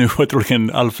just nu, och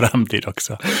troligen all framtid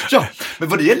också. Ja, men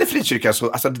vad det gäller frikyrkan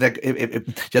så, alltså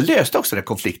jag löste också den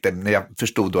konflikten när jag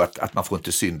förstod då att man får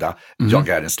inte synda, jag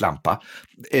är en slampa,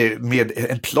 med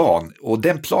en plan. Och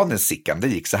den planen, Sickan, det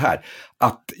gick så här: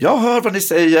 att jag hör vad ni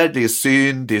säger, det är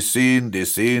synd, det är synd, det är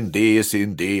synd, det är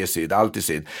synd, det är synd, allt är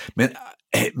synd. Men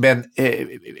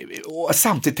och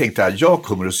samtidigt tänkte jag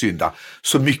kommer att synda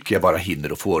så mycket jag bara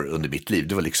hinner och får under mitt liv.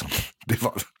 Det var liksom,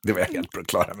 det var jag helt på att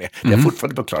klara med. Jag är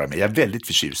fortfarande på att klara med. Jag är väldigt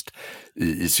förtjust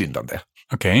i syndande.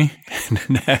 Okej.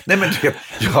 Nej, men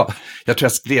jag tror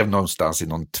jag skrev någonstans i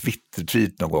någon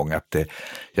Twitter-tweet någon gång att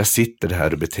jag sitter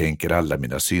här och betänker alla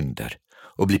mina synder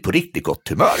och blir på riktigt gott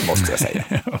humör, måste jag säga.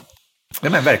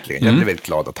 Nej, men verkligen, jag blev väldigt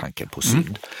glad av tanken på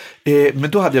synd.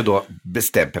 Men då hade jag då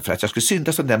bestämt mig för att jag skulle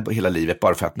synda som den hela livet,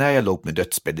 bara för att när jag låg med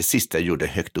dödsbädd, det sista jag gjorde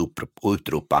högt upp och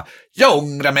utropa: jag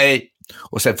ångrar mig!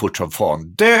 Och sen fort som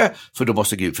fan dö, för då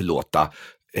måste Gud förlåta.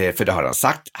 För det har han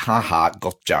sagt, haha,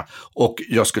 gotcha. Och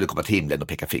jag skulle komma till himlen och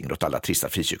peka finger åt alla trista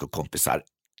frikyrkokompisar.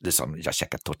 Det som jag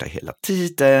käkat tårta hela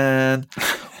tiden.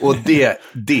 Och det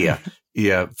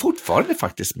är fortfarande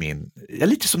faktiskt jag är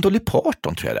lite som Dolly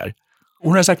Parton, tror jag där.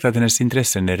 Hon har sagt att hennes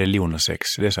intressen är religion och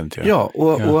sex, det är sant. Ja,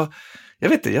 och jag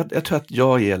vet inte, jag tror att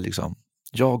jag är liksom,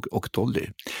 jag och Dolly.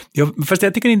 Ja, fast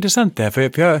jag tycker det är intressant det här, för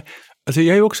jag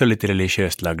är ju också lite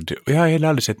religiöst lagd, och jag har heller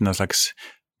aldrig sett någon slags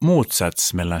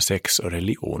motsats mellan sex och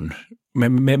religion.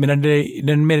 Men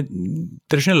den mer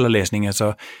traditionella läsningen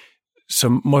så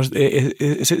måste,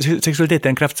 sexualitet är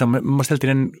en kraft som måste hela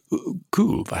tiden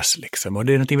kuvas liksom, och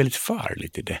det är något väldigt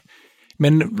farligt i det.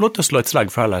 Men låt oss slå ett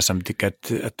slag för alla som tycker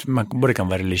att man både kan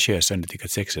vara religiös och ändå tycker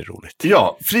att sex är roligt.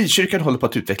 Ja, frikyrkan håller på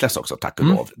att utvecklas också, tack och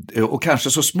lov. Och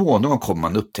kanske så småningom kommer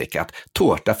man upptäcka att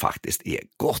tårta faktiskt är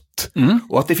gott.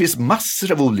 Och att det finns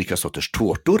massor av olika sorters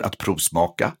tårtor att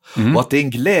provsmaka. Och att det är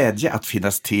en glädje att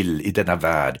finnas till i denna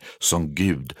värld som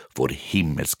Gud, vår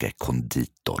himmelska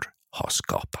konditor, har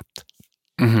skapat.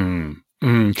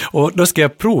 Och då ska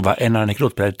jag prova en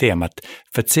anekdot på det här temat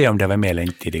för att se om det var med eller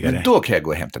inte tidigare. Men då kan jag gå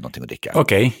och hämta någonting att dricka.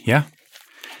 Okej, ja.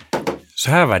 Så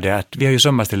här var det att vi har ju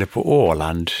sommarställe på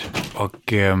Åland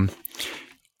och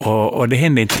Och det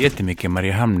hände inte jättemycket i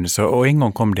Mariehamn. Och en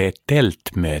gång kom det ett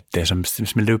tältmöte som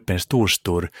smällde upp ett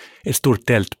stort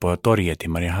tält på torget i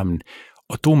Mariehamn.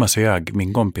 Och Thomas och jag,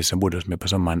 min kompis som bodde hos mig på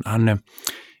sommaren,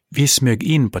 vi smög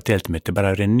in på tältmötet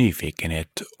bara av en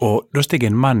nyfikenhet. Och då steg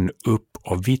en man upp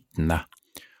och vittna.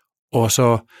 Och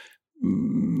så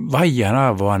vajade han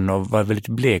av honom och var väldigt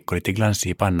blek och lite glansig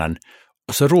i pannan.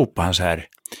 Och så ropade han så här: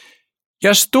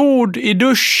 jag stod i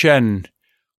duschen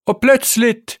och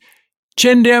plötsligt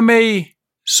kände jag mig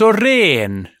så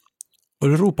ren. Och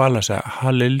då ropade alla så här: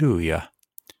 halleluja.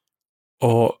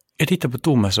 Och jag tittade på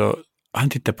Thomas och han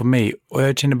tittade på mig och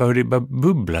jag kände bara hur det bara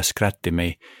bubbla skratt i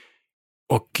mig.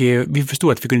 Och vi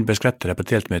förstod att vi kunde inte börja skratta där på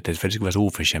tältmötet för det skulle vara så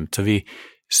oförskämt. Så vi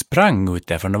sprang ut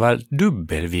därifrån och var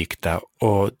dubbelvikta.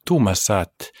 Och Thomas sa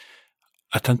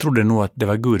att han trodde nog att det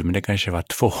var Gud, men det kanske var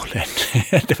tvålen.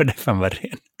 Det var därför han var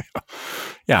ren.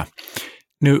 Ja,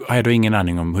 nu har jag då ingen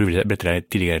aning om hur det berättade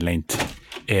tidigare eller inte.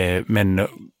 Men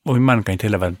och min man kan inte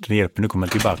heller vara till hjälp, nu kommer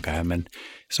han tillbaka här. Men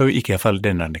så gick i alla fall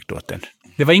den anekdoten.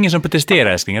 Det var ingen som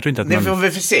protesterade, älskling. Jag tror inte att man...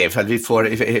 Vi får se ifall vi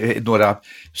får några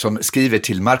som skriver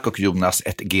till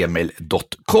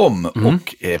markochjonas@gmail.com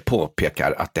och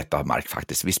påpekar att detta har Mark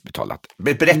faktiskt visst betalat.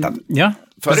 Berättat. Ja,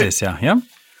 precis. Ja.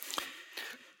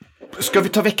 Ska vi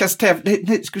ta veckans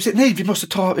tävling? Nej, vi måste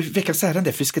ta veckans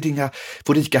ärende för vi ska ringa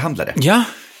vår rika handlare. Ja,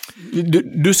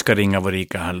 du ska ringa vår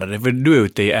rika handlare för du är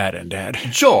ute i ärende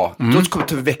här. Ja, då ska vi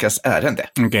ta veckans ärende.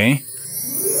 Okej.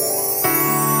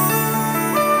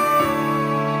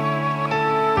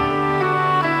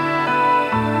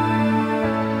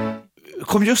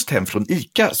 Kom just hem från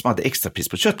ICA som hade extrapris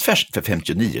på köttfärs för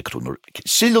 59 kronor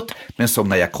kilot, men som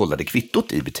när jag kollade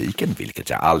kvittot i butiken, vilket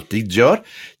jag alltid gör,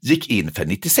 gick in för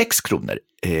 96 kronor.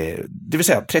 Det vill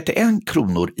säga 31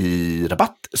 kronor i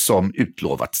rabatt som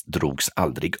utlovats drogs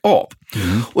aldrig av.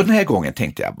 Och den här gången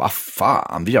tänkte jag, vad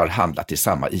fan, vi har handlat i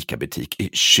samma ICA-butik i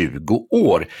 20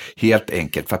 år. Helt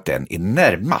enkelt för att den är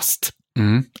närmast.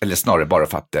 Eller snarare bara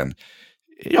för att den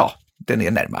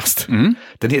är närmast.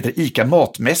 Den heter ICA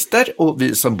Matmäster och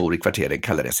vi som bor i kvarteren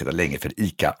kallar den sedan länge för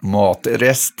ICA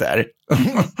Matrester.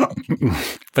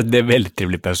 För det är väldigt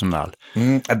trevlig personal.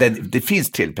 Det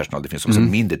finns trevlig personal, det finns också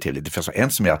mindre trevlig. Det finns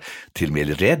en som jag till och med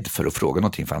är rädd för att fråga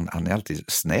någonting, för han är alltid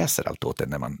snäser allt åt en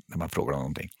när man frågar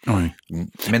någonting.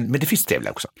 Men det finns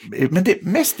trevliga också. Men det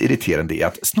mest irriterande är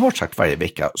att snart sagt varje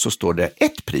vecka så står det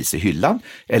ett pris i hyllan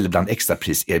eller bland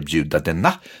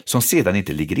extrapriserbjudandena som sedan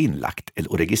inte ligger inlagt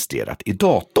och registrerat i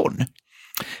datorn.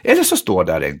 Eller så står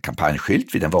där en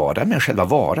kampanjskylt vid en vara, men själva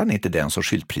varan är inte den som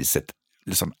skyltpriset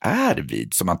liksom är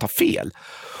vid, som man tar fel.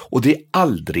 Och det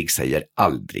säger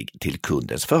aldrig till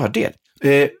kundens fördel.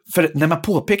 För när man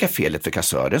påpekar felet för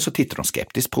kassören så tittar de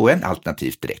skeptiskt på en,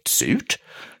 alternativt direkt surt.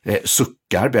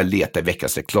 Suckar, börjar leta i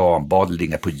veckans reklamblad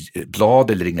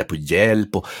eller ringa på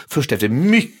hjälp. Och först efter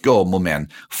mycket om och men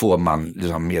får man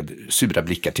liksom med sura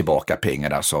blickar tillbaka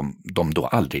pengarna som de då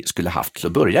aldrig skulle haft till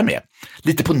att börja med.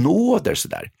 Lite på nåder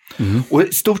sådär. Och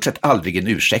i stort sett aldrig en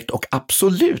ursäkt och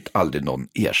absolut aldrig någon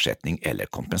ersättning eller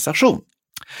kompensation.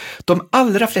 De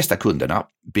allra flesta kunderna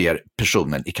ber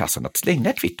personen i kassan att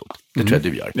slänga kvittot. Det tror jag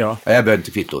du gör. Ja. Jag behöver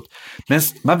inte kvittot. Men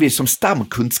man vill som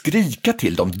stamkund skrika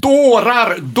till dem: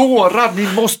 Dårar,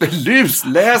 ni måste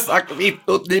lusläsa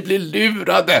kvittot, ni blir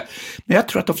lurade. Men jag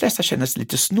tror att de flesta känner sig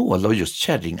lite snåla och just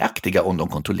kärringaktiga om de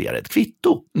kontrollerar ett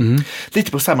kvitto.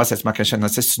 Lite på samma sätt som man kan känna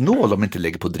sig snål om man inte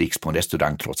lägger på dricks på en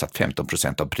restaurang trots att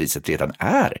 15% av priset redan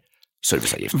är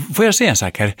serviceavgift. Får jag säga en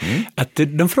sak här? Att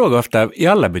de frågar ofta i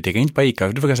alla butiker, inte på ICA,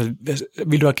 de frågar så här: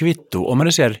 vill du ha kvitto? Och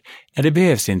man säger att det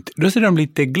behövs inte, då ser de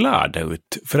lite glada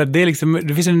ut. För att det är liksom,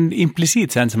 det finns en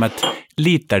implicit sen som att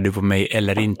litar du på mig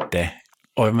eller inte?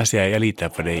 Och man säger, jag litar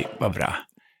på dig, vad bra.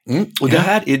 Och det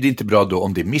här är det inte bra då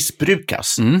om det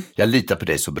missbrukas. Jag litar på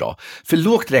dig så bra. För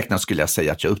lågt räknat skulle jag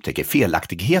säga att jag upptäcker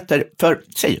felaktigheter för,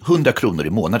 säg, 100 kronor i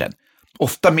månaden.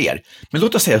 Ofta mer, men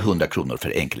låt oss säga 100 kronor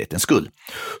för enkelhetens skull.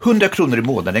 100 kronor i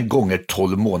månaden gånger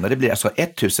 12 månader blir alltså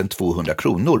 1200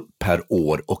 kronor per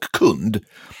år och kund.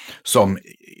 Som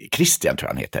Christian, tror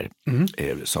jag han heter,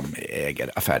 som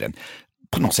äger affären,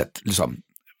 på något sätt liksom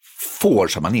får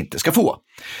som man inte ska få.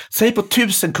 Säg på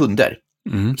 1000 kunder.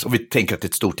 Så vi tänker att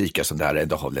ett stort ICA som det här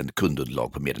ändå har en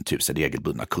kundunderlag på mer än 1000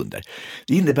 regelbundna kunder.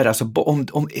 Det innebär alltså om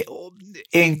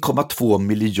 1,2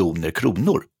 miljoner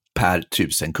kronor per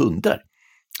 1000 kunder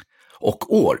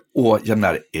och år. Och jag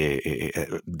menar,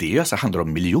 det är alltså, handlar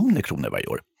om miljoner kronor varje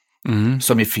år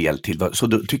som är fel till.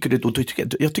 Så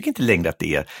jag tycker inte längre att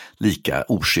det är lika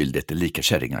oskyldigt eller lika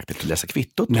kärringaktigt att läsa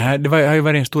kvittot. Nej, det har ju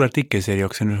varit en stor artikelserie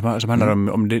också nu som handlar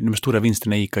om de stora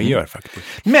vinsterna ICA gör faktiskt.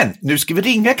 Men nu ska vi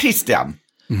ringa Christian.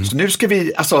 Så nu ska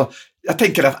vi, alltså, Jag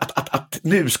tänker att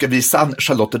nu ska vi sann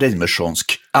Charlotte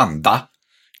Reimerssonsk anda,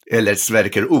 eller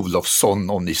Sverker Olofsson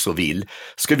om ni så vill,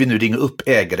 ska vi nu ringa upp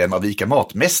ägaren av ICA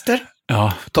Matmäster.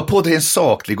 Ja. Ta på dig en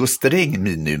saklig och sträng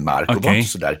min Mark, och var inte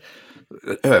så där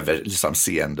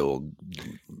överseende och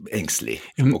ängslig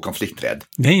och konflikträdd.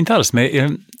 Nej, inte alls,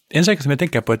 men en sak som jag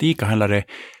tänker på är att ICA-handlare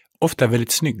ofta är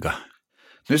väldigt snygga.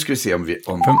 Nu ska vi se om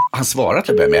han svarar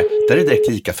till att börja med. Där är direkt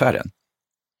ICA-affären.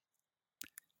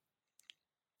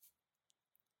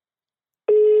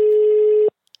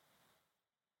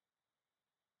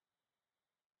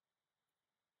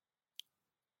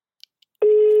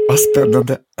 Vad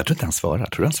spännande. Jag tror inte han svarar.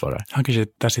 Tror du han svarar? Han kanske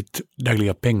tar sitt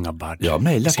dagliga pengabad. Ja,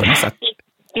 mejla på något sätt.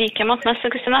 ICA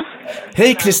Matmäster, Kristina.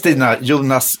 Hej Kristina,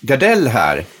 Jonas Gardell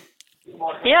här.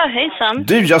 Ja, hejsan.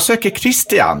 Du, jag söker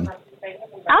Christian.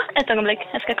 Ja, ett ögonblick.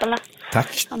 Jag ska kolla.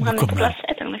 Tack. Om han är på plats.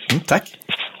 Ett ögonblick. Tack.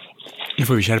 Nu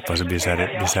får vi skärpa oss och bli så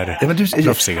här Ja, men du,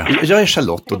 proffsiga. Jag är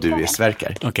Charlotte och du är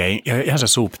Sverker. Okej, jag har så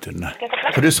soptunna.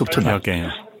 Har du soptunna? Ja, okej.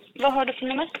 Ja. Vad har du för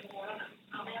nummer?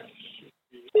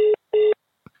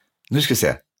 Nu ska vi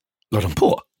se. La de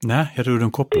på? Nej, jag tror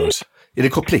de kopplar oss. Är det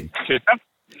koppling?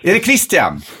 Är det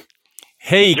Christian?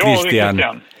 Hej Ja,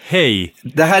 Christian! Hej!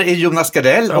 Det här är Jonas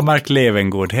Gardell. Och Mark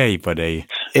Levengård, hej på dig.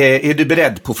 Är du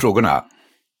beredd på frågorna?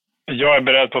 Jag är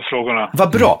beredd på frågorna.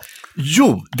 Vad bra.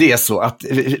 Jo, det är så att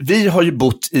vi har ju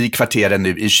bott i kvarteren nu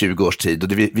i 20 års tid,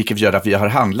 och vilket gör att vi har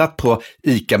handlat på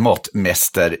ICA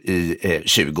Matmäster i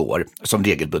 20 år som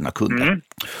regelbundna kunder.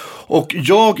 Och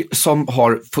jag som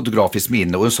har fotografiskt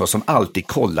minne och en sån som alltid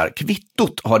kollar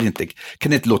kvittot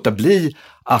kan inte låta bli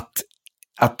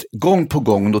att gång på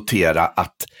gång notera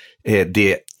att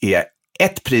det är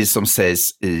ett pris som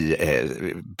sägs i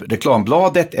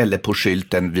reklambladet eller på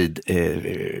skylten vid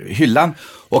hyllan,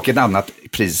 och ett annat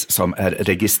pris som är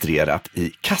registrerat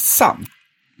i kassan.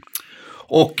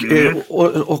 Och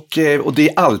det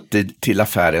är alltid till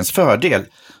affärens fördel.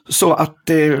 Så att,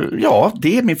 ja,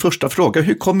 det är min första fråga.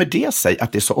 Hur kommer det sig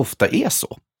att det så ofta är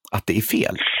så? Att det är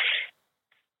fel?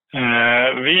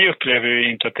 Vi upplever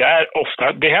ju inte att det är ofta.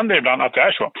 Det händer ibland att det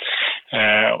är så.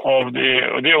 Och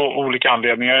det är olika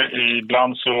anledningar.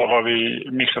 Ibland så har vi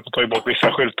missat att ta bort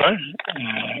vissa skyltar.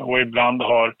 Och ibland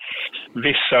har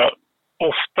vissa,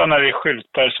 ofta när det är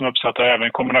skyltar som är uppsatta, även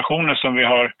kombinationer som vi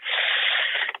har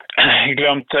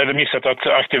glömt eller missat att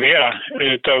aktivera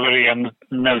utöver en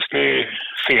mänsklig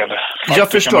fel.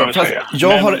 Jag förstår, fast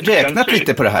jag har räknat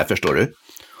lite på det här, förstår du?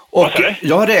 Och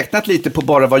jag har räknat lite på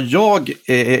bara vad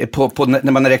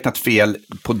när man har räknat fel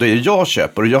på det jag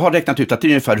köper. Och jag har räknat ut att det är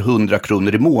ungefär 100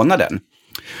 kronor i månaden.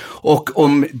 Och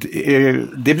om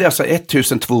det blir alltså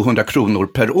 1200 kronor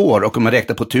per år. Och om man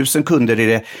räknar på 1000 kunder är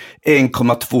det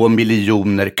 1,2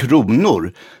 miljoner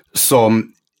kronor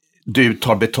som du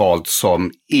tar betalt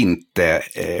som inte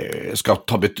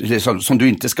som du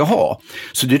inte ska ha.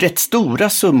 Så det är rätt stora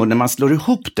summor när man slår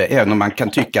ihop det, även om man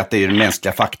kan tycka att det är den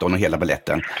mänskliga faktorn och hela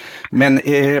balletten. Men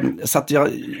så att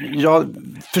jag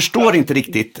förstår inte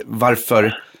riktigt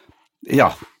varför,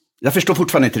 jag förstår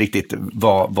fortfarande inte riktigt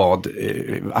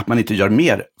att man inte gör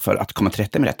mer för att komma till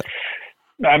rätta med detta.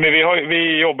 Nej, men vi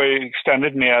jobbar ju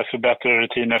ständigt med att förbättra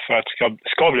rutiner för att det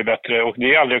ska bli bättre, och det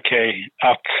är aldrig okej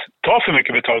att ta för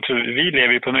mycket betalt, för vi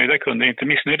lever ju på nöjda kunder, inte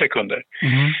missnöjda kunder.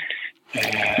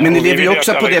 Men ni lever ju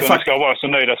också på det ska vara så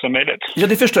nöjda som möjligt. Ja,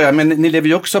 det förstår jag, men ni lever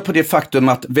ju också på det faktum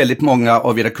att väldigt många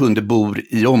av era kunder bor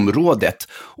i området,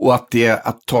 och att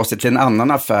ta sig till en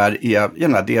annan affär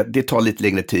det tar lite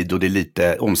längre tid och det är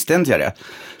lite omständigare.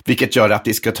 Vilket gör att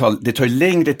det tar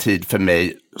längre tid för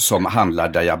mig som handlar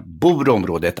där jag bor i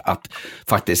området att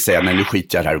faktiskt säga, men nu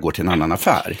skiter jag här och går till en annan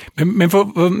affär. Men får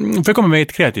jag komma med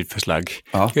ett kreativt förslag?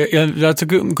 Ja. Alltså,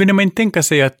 kunde man inte tänka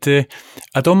sig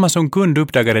att om man som kund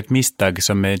uppdagar ett misstag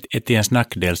som är till ens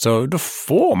nackdel, så då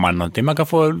får man någonting. Man kan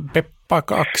få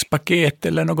pepparkakspaket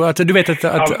eller något. Alltså, du vet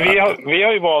vi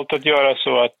har ju valt att göra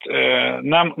så att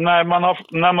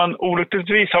när man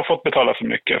olyckligtvis har fått betala för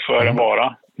mycket för en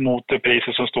vara mot det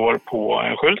priset som står på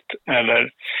en skylt eller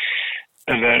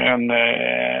en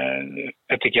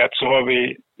etikett,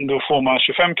 då får man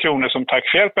 25 kronor som tack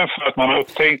för hjälpen för att man har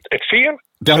upptäckt ett fel.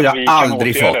 Det har jag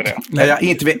aldrig fått. Det har jag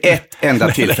inte vid ett enda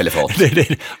tillfälle fått.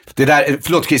 Det där,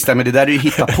 förlåt Christian, men det där är ju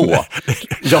hitta på.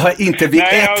 Jag har inte vid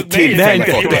ett tillfälle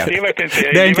fått det.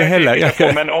 Det är inte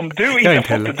heller. Men om du inte har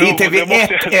fått det, inte vid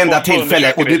ett enda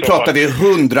tillfälle, och du pratade ju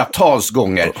hundratals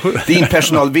gånger. Din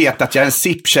personal vet att jag är en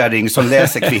sippkärring som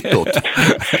läser kvittot.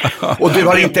 Och du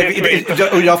har inte,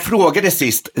 och jag frågade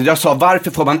sist, jag sa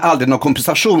varför får man aldrig någon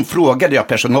kompensation, frågade jag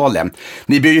personalen.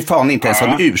 Ni ber ju fan inte ens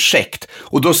om ursäkt.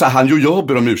 Och då sa han, jag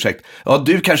ber om ursäkt. Ja,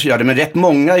 du kanske gör det, men rätt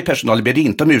många i personalen ber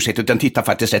inte om ursäkt utan tittar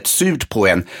faktiskt rätt surt på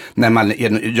en när man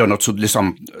gör något så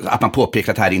liksom, att man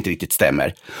påpekar att det här inte riktigt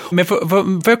stämmer. Men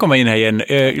får jag komma in här igen?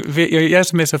 Jag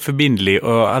som är så förbindlig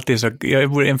och alltid så, jag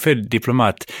är en född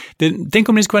diplomat. Tänk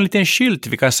om det skulle vara en liten skylt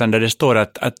vid kassan där det står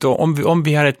att om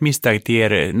vi har ett misstag till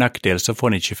er nackdel så får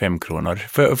ni 25 kronor.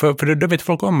 För då vet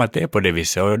folk om att det är på det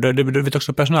viset och då vet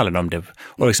också personalen om det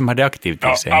och liksom har det aktivt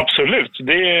i sig. Ja, absolut.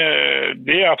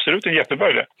 Det är absolut en jättebra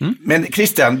idé. Men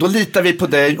Christian, då litar vi på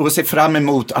dig och ser fram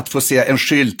emot att få se en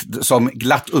skylt som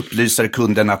glatt upplyser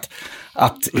kunden att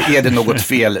är det något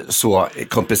fel så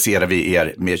kompenserar vi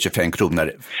er med 25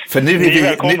 kronor. För nu är vi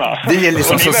välkomna. Vi är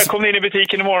liksom ni är välkomna in i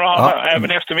butiken imorgon och handla,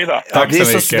 även i eftermiddag. Ja, det är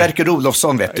så Sverker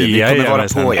Olofsson, vet du. Vi kommer vara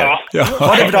på er. Ja.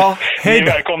 Ha det bra. Hej då.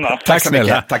 Välkomna. Tack så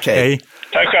mycket. Tack, hej.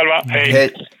 Tack själva.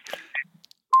 Hej.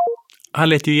 Han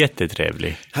lät ju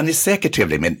jättetrevlig. Han är säkert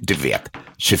trevlig, men du vet,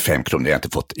 25 kronor jag har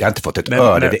inte fått ett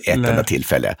öre vid ett enda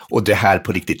tillfälle. Och det här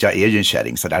på riktigt, jag är ju en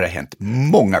kärring, så det här har hänt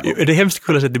många gånger. Det är hemskt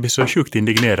kul att du blir så sjukt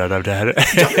indignerad av det här.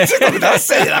 Jag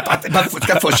säger att man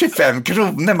ska få 25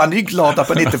 kronor, man är ju glad att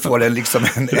man inte får en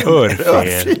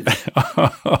örfil.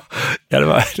 Ja, det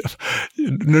var...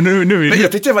 Nu. Men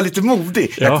jag tyckte jag var lite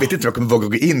modig. Jag vet inte om jag kommer våga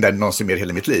gå in där någonsin mer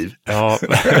hela mitt liv. Ja,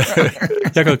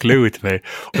 jag kan klä ut mig.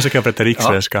 Och så kan jag prata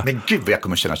rikssvenska. Ja, men gud, jag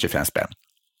kommer tjäna 25 spänn.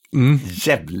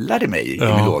 Jävlar i mig i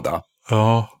min låda.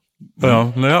 Ja,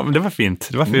 men det var fint.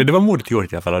 Det var modigt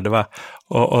gjort i alla fall. Det var,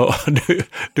 och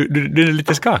du är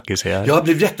lite skakig, säger jag. Jag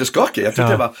blev jätteskakig. Jag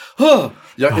tyckte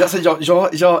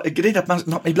grejen är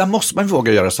att ibland måste man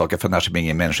våga göra saker för annars är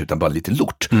ingen människa utan bara en liten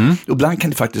lort. Ibland kan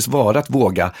det faktiskt vara att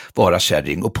våga vara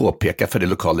kärring och påpeka för den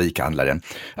lokala ICA-handlaren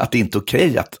att det inte är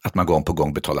okej att man gång på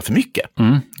gång betalar för mycket.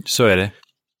 Så är det.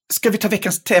 Ska vi ta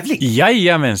veckans tävling?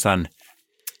 Jajamensan.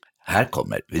 Här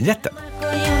kommer vignetten.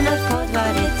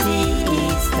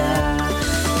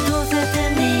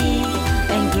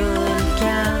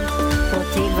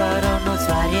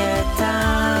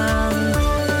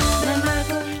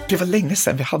 Det var länge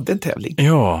sedan vi hade en tävling.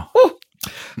 Ja.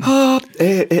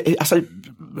 Alltså,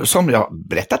 som jag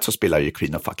berättat så spelar ju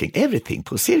Queen of Fucking Everything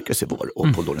på Cirkus i vår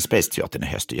och på Lorentz Bergsteatern i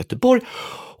höst i Göteborg.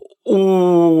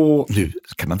 Och nu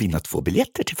kan man vinna 2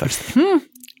 biljetter till föreställningen.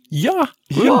 Ja.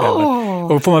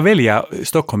 Och får man välja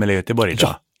Stockholm eller Göteborg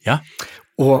idag? Ja.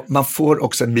 Och man får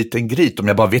också en meet and greet om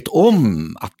jag bara vet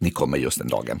om att ni kommer just den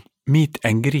dagen. Meet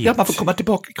and greet? Ja, man får komma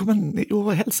tillbaka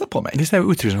och hälsa på mig. Det är så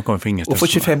här uttryck som kommer för ingenstans. Och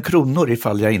få 25 kronor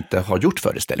ifall jag inte har gjort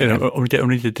föreställningen. Om det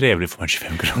inte är trevligt får man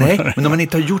 25 kronor. Nej, men om man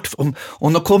inte har gjort...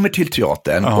 Om de kommer till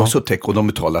teatern och så upptäcker och de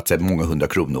betalat sig många 100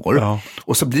 kronor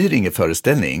och så blir det ingen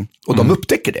föreställning och de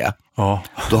upptäcker det,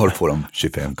 då får de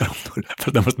 25 kronor. För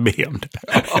att de måste be om det.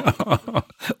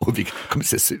 Och vi kommer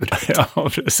se sura. Ja,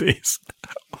 precis.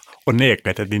 Och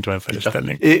nekat att det inte var en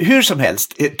föreställning. Hur som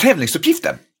helst,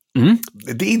 tävlingsuppgiften.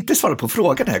 Det är inte svaret på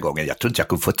frågan den här gången. Jag tror inte jag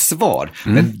kommer få ett svar.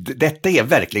 Men detta är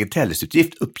verkligen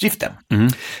tävlingsuppgiften.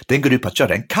 Den går ut på att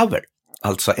göra en cover.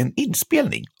 Alltså en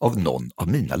inspelning av någon av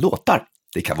mina låtar.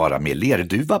 Det kan vara med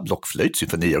lerduva, blockflöjt,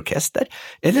 symfoniorkester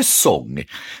eller sång.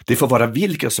 Det får vara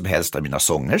vilken som helst av mina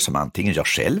sånger som antingen jag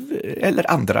själv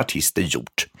eller andra artister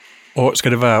gjort. Och ska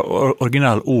det vara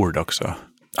originalord också?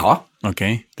 Ja,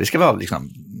 okay. Det ska vara liksom,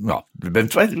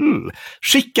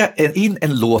 skicka in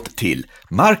en låt till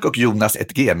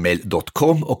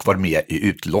markochjonas@gmail.com och var med i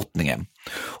utlottningen.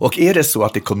 Och är det så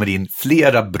att det kommer in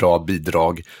flera bra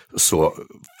bidrag så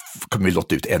kommer vi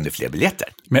lotta ut ännu fler biljetter.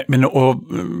 Men och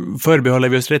förbehåller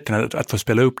vi oss rätten att få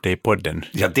spela upp det i podden?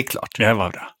 Ja, det är klart. Ja,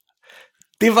 vad bra.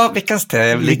 Det var veckans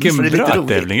tävling. Vilken bra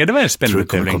tävling. Ja, det var en spännande tävling.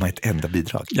 Tror du kommer komma ett enda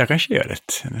bidrag? Jag kanske gör det.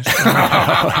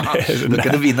 Då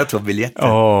kan du vinna 2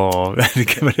 biljetter. Det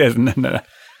kan vara.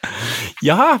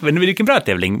 Jaha, men vilken bra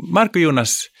tävling.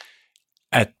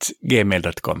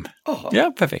 markochjonas@gmail.com.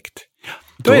 Ja, perfekt.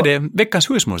 Då är det veckans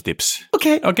husmorstips.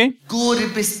 Okej. Går i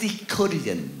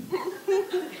bestickkorgen,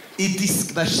 i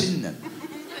diskmaskinen,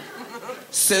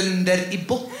 sönder i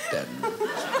botten.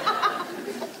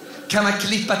 Kan man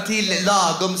klippa till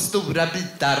lagom stora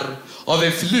bitar av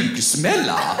en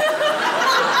flugsmälla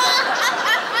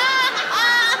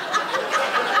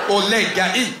och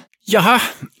lägga i. Jaha,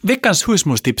 veckans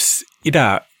husmorstips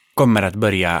idag kommer att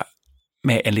börja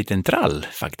med en liten trall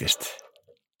faktiskt.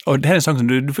 Och det här är en sång som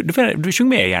du sjunger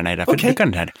med gärna idag, för du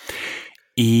kan det här.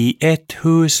 I ett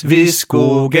hus vid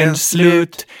skogens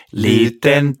slut,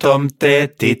 liten tomte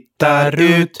tittar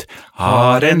ut,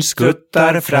 haren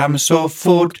skuttar fram så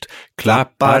fort,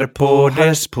 klappar på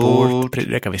dess port.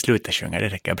 Det kan vi sluta sjunga, det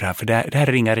räcker bra, för det här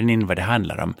ringar in vad det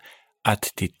handlar om.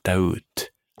 Att titta ut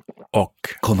och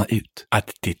komma ut.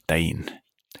 Att titta in.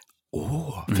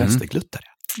 Fönstergluttare.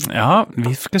 Ja,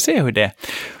 vi ska se hur det är.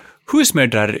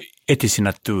 Husmödrar är till sin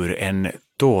natur en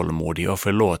tålmodig och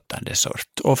förlåtande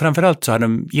sort. Och framförallt så har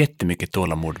de jättemycket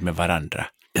tålamod med varandra.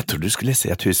 Jag tror du skulle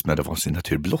säga att husmödrar var sin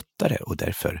natur blottare och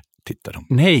därför tittar de.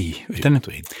 Nej, utan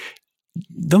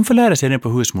de får lära sig det på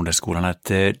husmoderskolan att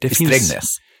det finns...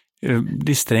 Strängnäs.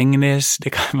 I Strängnäs, det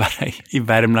kan vara i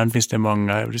Värmland finns det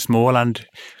många, i Småland,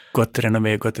 gott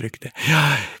renommé, gott rykte.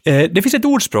 Det finns ett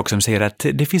ordspråk som säger att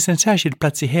det finns en särskild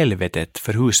plats i helvetet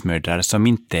för husmödrar som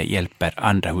inte hjälper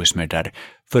andra husmödrar,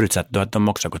 förutsatt då att de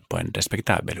också har gått på en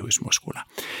respektabel husmorskola.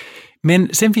 Men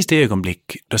sen finns det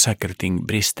ögonblick då saker och ting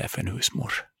brister för en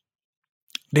husmor.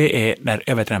 Det är när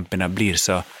övertramperna blir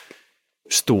så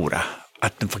stora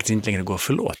att de faktiskt inte längre går att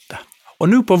förlåta. Och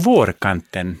nu på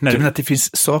vårkanten... Du menar att det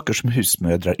finns saker som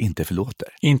husmödrar inte förlåter?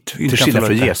 Inte till skillnad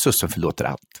från Jesus som förlåter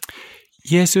allt.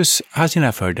 Jesus har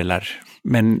sina fördelar,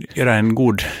 men göra en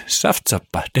god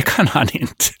saftsoppa, det kan han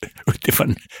inte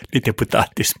utifrån lite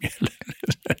potatismjöl.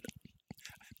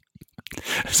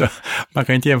 Så man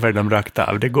kan inte jämföra dem rakt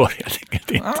av, det går helt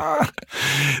enkelt inte.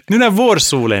 Nu när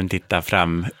vårsolen tittar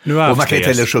fram... Nu och man kan inte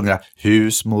heller sjunga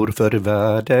husmor för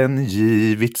världen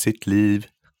givit sitt liv.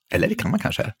 Eller det kan man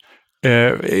kanske.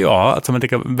 Ja, alltså man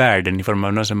tänker världen i form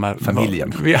av någon som har...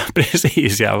 Familjen. Ja,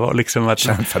 precis, ja. Och liksom att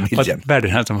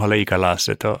världen är som håller i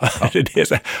kalaset. Och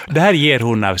det här ger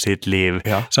hon av sitt liv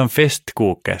som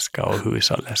festkokerska och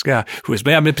hushållerska.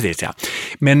 Ja, men precis, ja.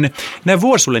 Men när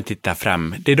vårsolen tittar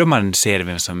fram, det är då man ser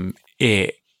vem som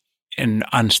är en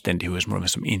anständig husmor och vem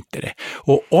som inte är det.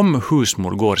 Och om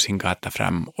husmor går sin gata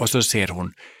fram och så ser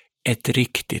hon ett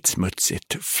riktigt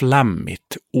smutsigt,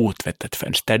 flammigt, otvättat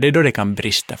fönster. Det är då det kan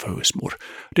brista för husmor.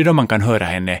 Det är då man kan höra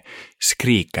henne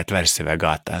skrika tvärs över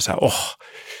gatan. Så, åh,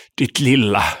 ditt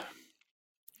lilla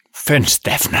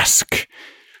fönsterfnask.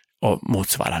 Och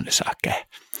motsvarande saker.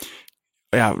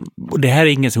 Ja, och det här är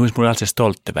ingen som husmor alls är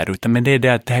stolt över, utan men det är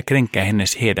det att det här kränker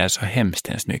hennes heder så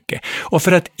hemskt mycket. Och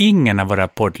för att ingen av våra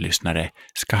poddlyssnare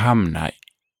ska hamna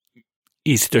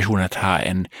i situationen att ha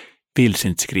en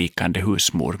vildsint skrikande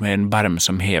husmor med en barm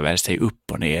som häver sig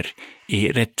upp och ner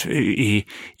i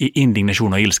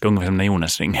indignation och ilska, ungefär som när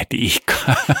Jonas ringer till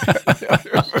Ica.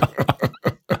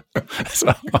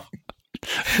 Så.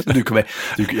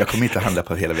 Jag kommer inte handla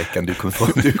på hela veckan. Du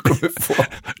kommer få.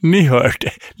 Ni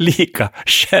hörde lika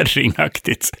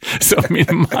kärringaktigt som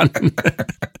min man.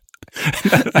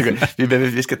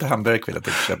 Vi ska ta hamburgerkväll.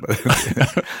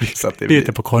 Vi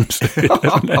äter på Konsum.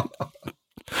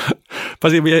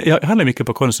 Fast jag handlar mycket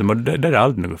på Konsum och där är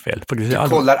aldrig något fel. Du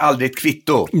kollar aldrig ett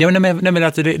kvitto. Ja, men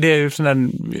alltså det är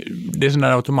sån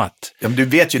där automat. Ja, men du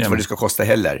vet ju inte vad det ska kosta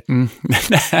heller.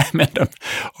 Nej, men de är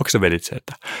också väldigt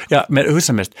söta. Ja, men hur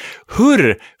som helst,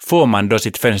 hur får man då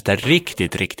sitt fönster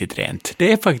riktigt, riktigt rent?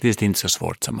 Det är faktiskt inte så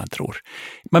svårt som man tror.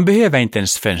 Man behöver inte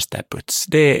ens fönsterputs.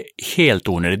 Det är helt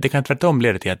onödigt. Det kan tvärtom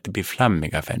leda till att det blir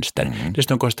flammiga fönster.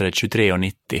 Dessutom kostar det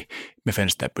 23,90 med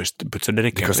fönsterputs.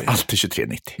 Det kostar alltid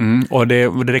 23,90. Och det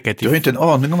räcker till... Du har inte en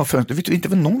aning om vad fönster... Du vet inte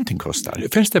vad någonting kostar.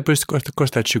 Fönsterputs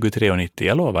kostar 23,90,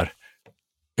 jag lovar.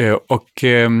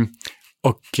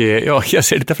 Och jag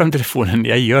ser lite fram telefonen,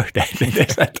 jag gör det.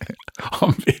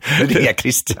 Det är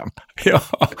Christian. Ja,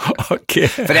 okej.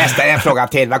 Förresten, en fråga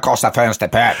till, vad kostar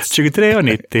fönsterputs?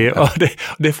 23,90 och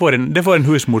det får en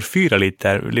husmor 4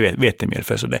 liter vetemjöl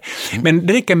för. Så det. Men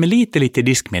det räcker med lite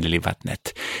diskmedel i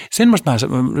vattnet. Sen måste man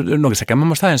man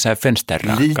måste ha en sån här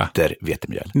fönsterraka. Liter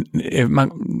vetemjöl?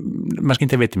 Man ska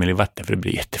inte ha vetemjöl i vatten för det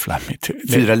blir jätteflammigt.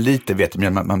 4 liter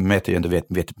vetemjöl, man mäter ju ändå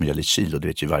vetemjöl i kilo, det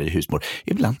vet ju varje husmor.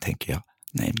 Ibland tänker jag,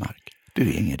 nej Mark, du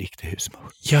är ingen riktig husmor.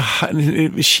 Ja,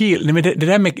 kilo, men det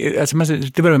där med, alltså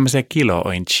det börjar med att säga kilo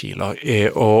och inte kilo.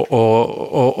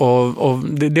 Och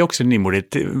det är också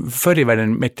nymodigt. Förr i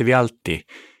världen mätte vi alltid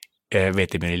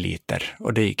vetemjöl i liter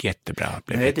och det gick jättebra.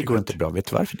 Nej, det går inte bra. Vet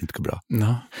du varför det inte går bra?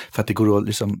 No. För att det går att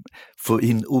liksom få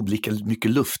in olika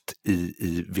mycket luft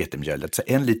i vetemjölet. Så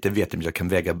 1 liter vetemjöl kan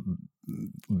väga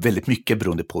väldigt mycket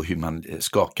beroende på hur man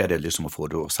skakar det eller som får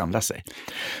det att samla sig.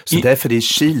 Så därför är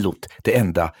kilot det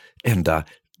enda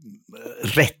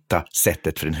rätta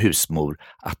sättet för en husmor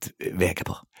att väga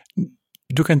på.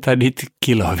 Du kan ta ditt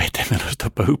kilo av vetemjöl och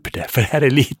stoppa upp det, för det här är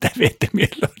lite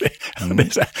vetemjöl.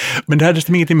 Men det hade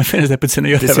ingenting med fönsterputsen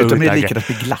att göra. Dessutom är det likadant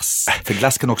med glass. För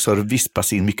glass kan också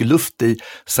vispas in mycket luft i,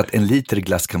 så att 1 liter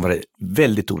glass kan vara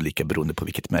väldigt olika beroende på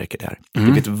vilket märke det är.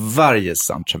 Det vet varje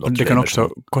sant Charlotte. Det kan också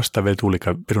kosta väldigt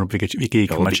olika beroende på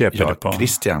vilket man köper det på.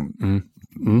 Christian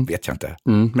vet jag inte.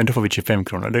 Men då får vi 25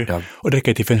 kronor. Och det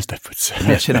räcker till fönsterputs.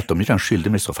 Men jag känner att de är redan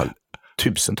skyldiga mig i så fall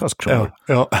tusentals kronor.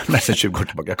 Ja. Sen 20 år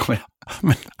tillbaka kommer jag.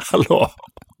 Men hallå,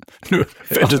 nu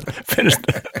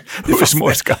Nu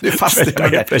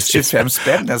fastnar jag med 25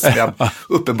 spännen som jag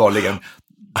uppenbarligen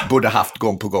borde haft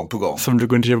gång på gång. Som du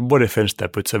kunde köpa både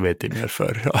fönsterputs och vetimer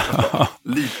för.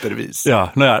 Litervis.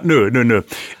 Ja, nu.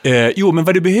 Jo, men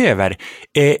vad du behöver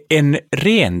är en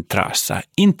rentrasa,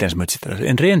 inte en smutsig trasa,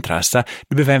 en rentrasa.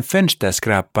 Du behöver en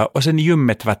fönsterskrapa och sen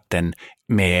ljummet vatten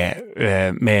med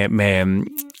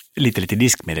lite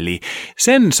diskmedel i.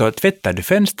 Sen så tvättar du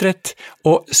fönstret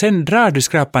och sen drar du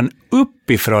skrapan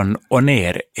uppifrån och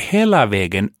ner hela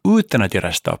vägen utan att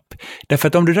göra stopp. Därför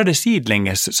att om du drar det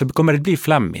sidlänges så kommer det bli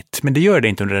flammigt, men det gör det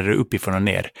inte om du drar det uppifrån och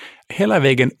ner. Hela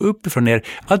vägen uppifrån och ner.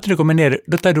 Allt när du kommer ner,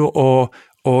 då tar du och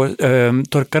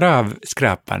torkar av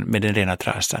skrapan med den rena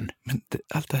trasan. Men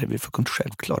allt det här är väl för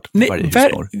självklart. Nej,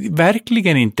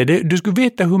 verkligen inte. Du skulle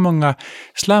veta hur många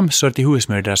slamsor till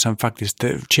husmödrar som faktiskt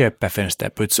köper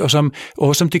fönsterputs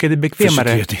och som tycker att det är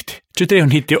bekvämare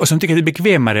 23,90 och som tycker att det är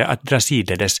bekvämare att dra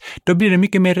sidledes. Då blir det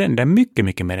mycket mer än det,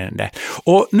 mycket mer än det.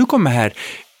 Och nu kommer här,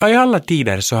 i alla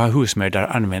tider så har husmödrar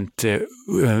använt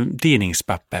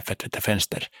tidningspapper för att tvätta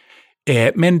fönster.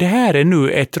 Men det här är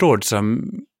nu ett råd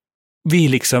som vi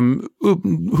liksom,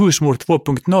 husmor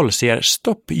 2.0 säger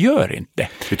stopp, gör inte.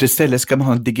 Istället ska man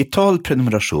ha en digital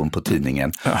prenumeration på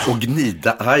tidningen och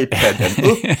gnida iPaden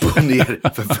upp och ner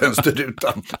för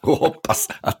fönsterrutan och hoppas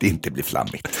att det inte blir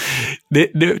flammigt.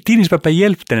 Tidningspapper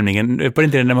hjälpte nämligen på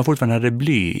den tiden när man fortfarande hade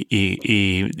bly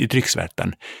i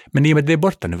trycksvärtan. Men i och med att det är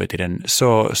borta nu vid den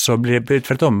så blir det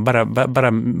tvärtom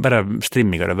bara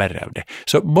strimmigare och värre av det.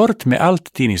 Så bort med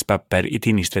allt tidningspapper i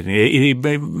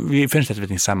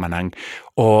fönstertvättningssammanhang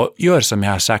och gör som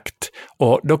jag har sagt,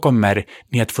 och då kommer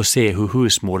ni att få se hur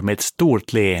husmor med ett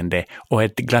stort leende och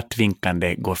ett glatt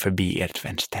vinkande går förbi ert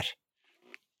fönster.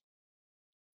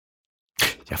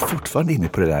 Jag är fortfarande inne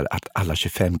på det där att alla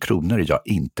 25 kronor jag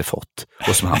inte fått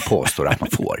och som han påstår att man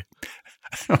får.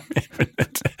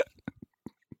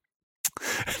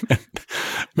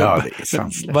 Ja, det är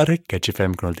sanslöst. Vad räcker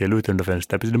 25 kronor till ut under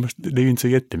fönster? Det är ju inte så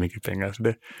jättemycket pengar. Så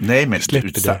det nej, men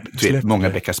du vet, många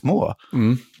bäckar små.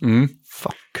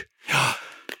 Fuck.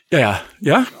 Ja.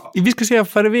 Vi ska säga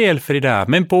farväl för idag,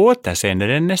 men på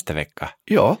återseende nästa vecka.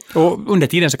 Ja. Och under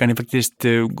tiden så kan ni faktiskt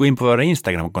gå in på våra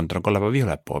Instagram-konton och kolla vad vi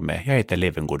håller på med. Jag heter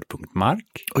Levengård.mark.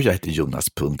 Och jag heter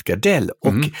Jonas.Gardell.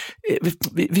 Och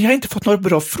vi har inte fått några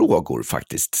bra frågor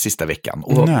faktiskt sista veckan.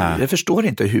 Och jag förstår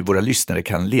inte hur våra lyssnare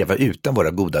kan leva utan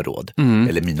våra goda råd.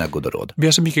 Eller mina goda råd. Vi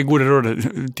har så mycket goda råd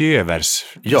till övers.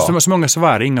 Ja. Så många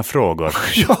svar, inga frågor.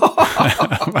 Ja.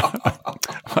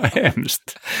 Vad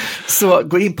hemskt. Så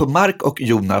gå in på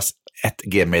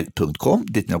markochjonas@gmail.com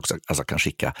dit ni också alltså kan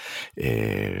skicka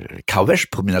covers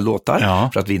på mina låtar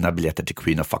för att vinna biljetter till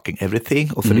Queen of Fucking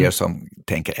Everything. Och för er som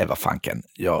tänker Eva Fanken,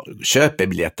 jag köper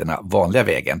biljetterna vanliga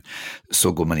vägen,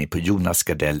 så går man in på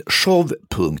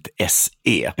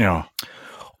jonasgardellshow.se. Ja.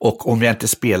 Och om jag inte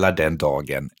spelar den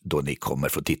dagen då ni kommer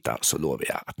få titta, så lovar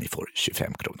jag att ni får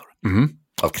 25 kronor.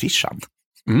 Av Christian.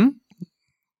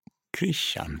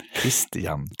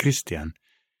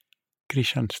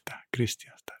 Kristianstad.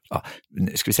 Ja,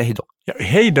 ska vi säga hej då? Ja,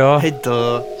 hej då. Hej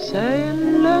då. Säg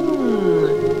en lögn,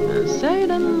 men säg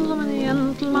den som en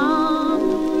gentleman.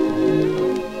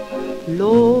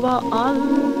 Lova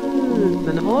allt,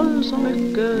 men håll så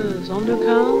mycket som du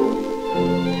kan.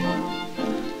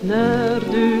 När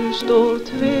du står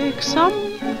tveksam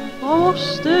och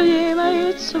måste ge mig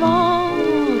ett svar,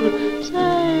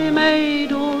 säg mig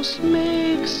då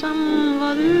smeksam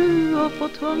vad du har på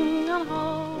tungan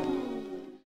har.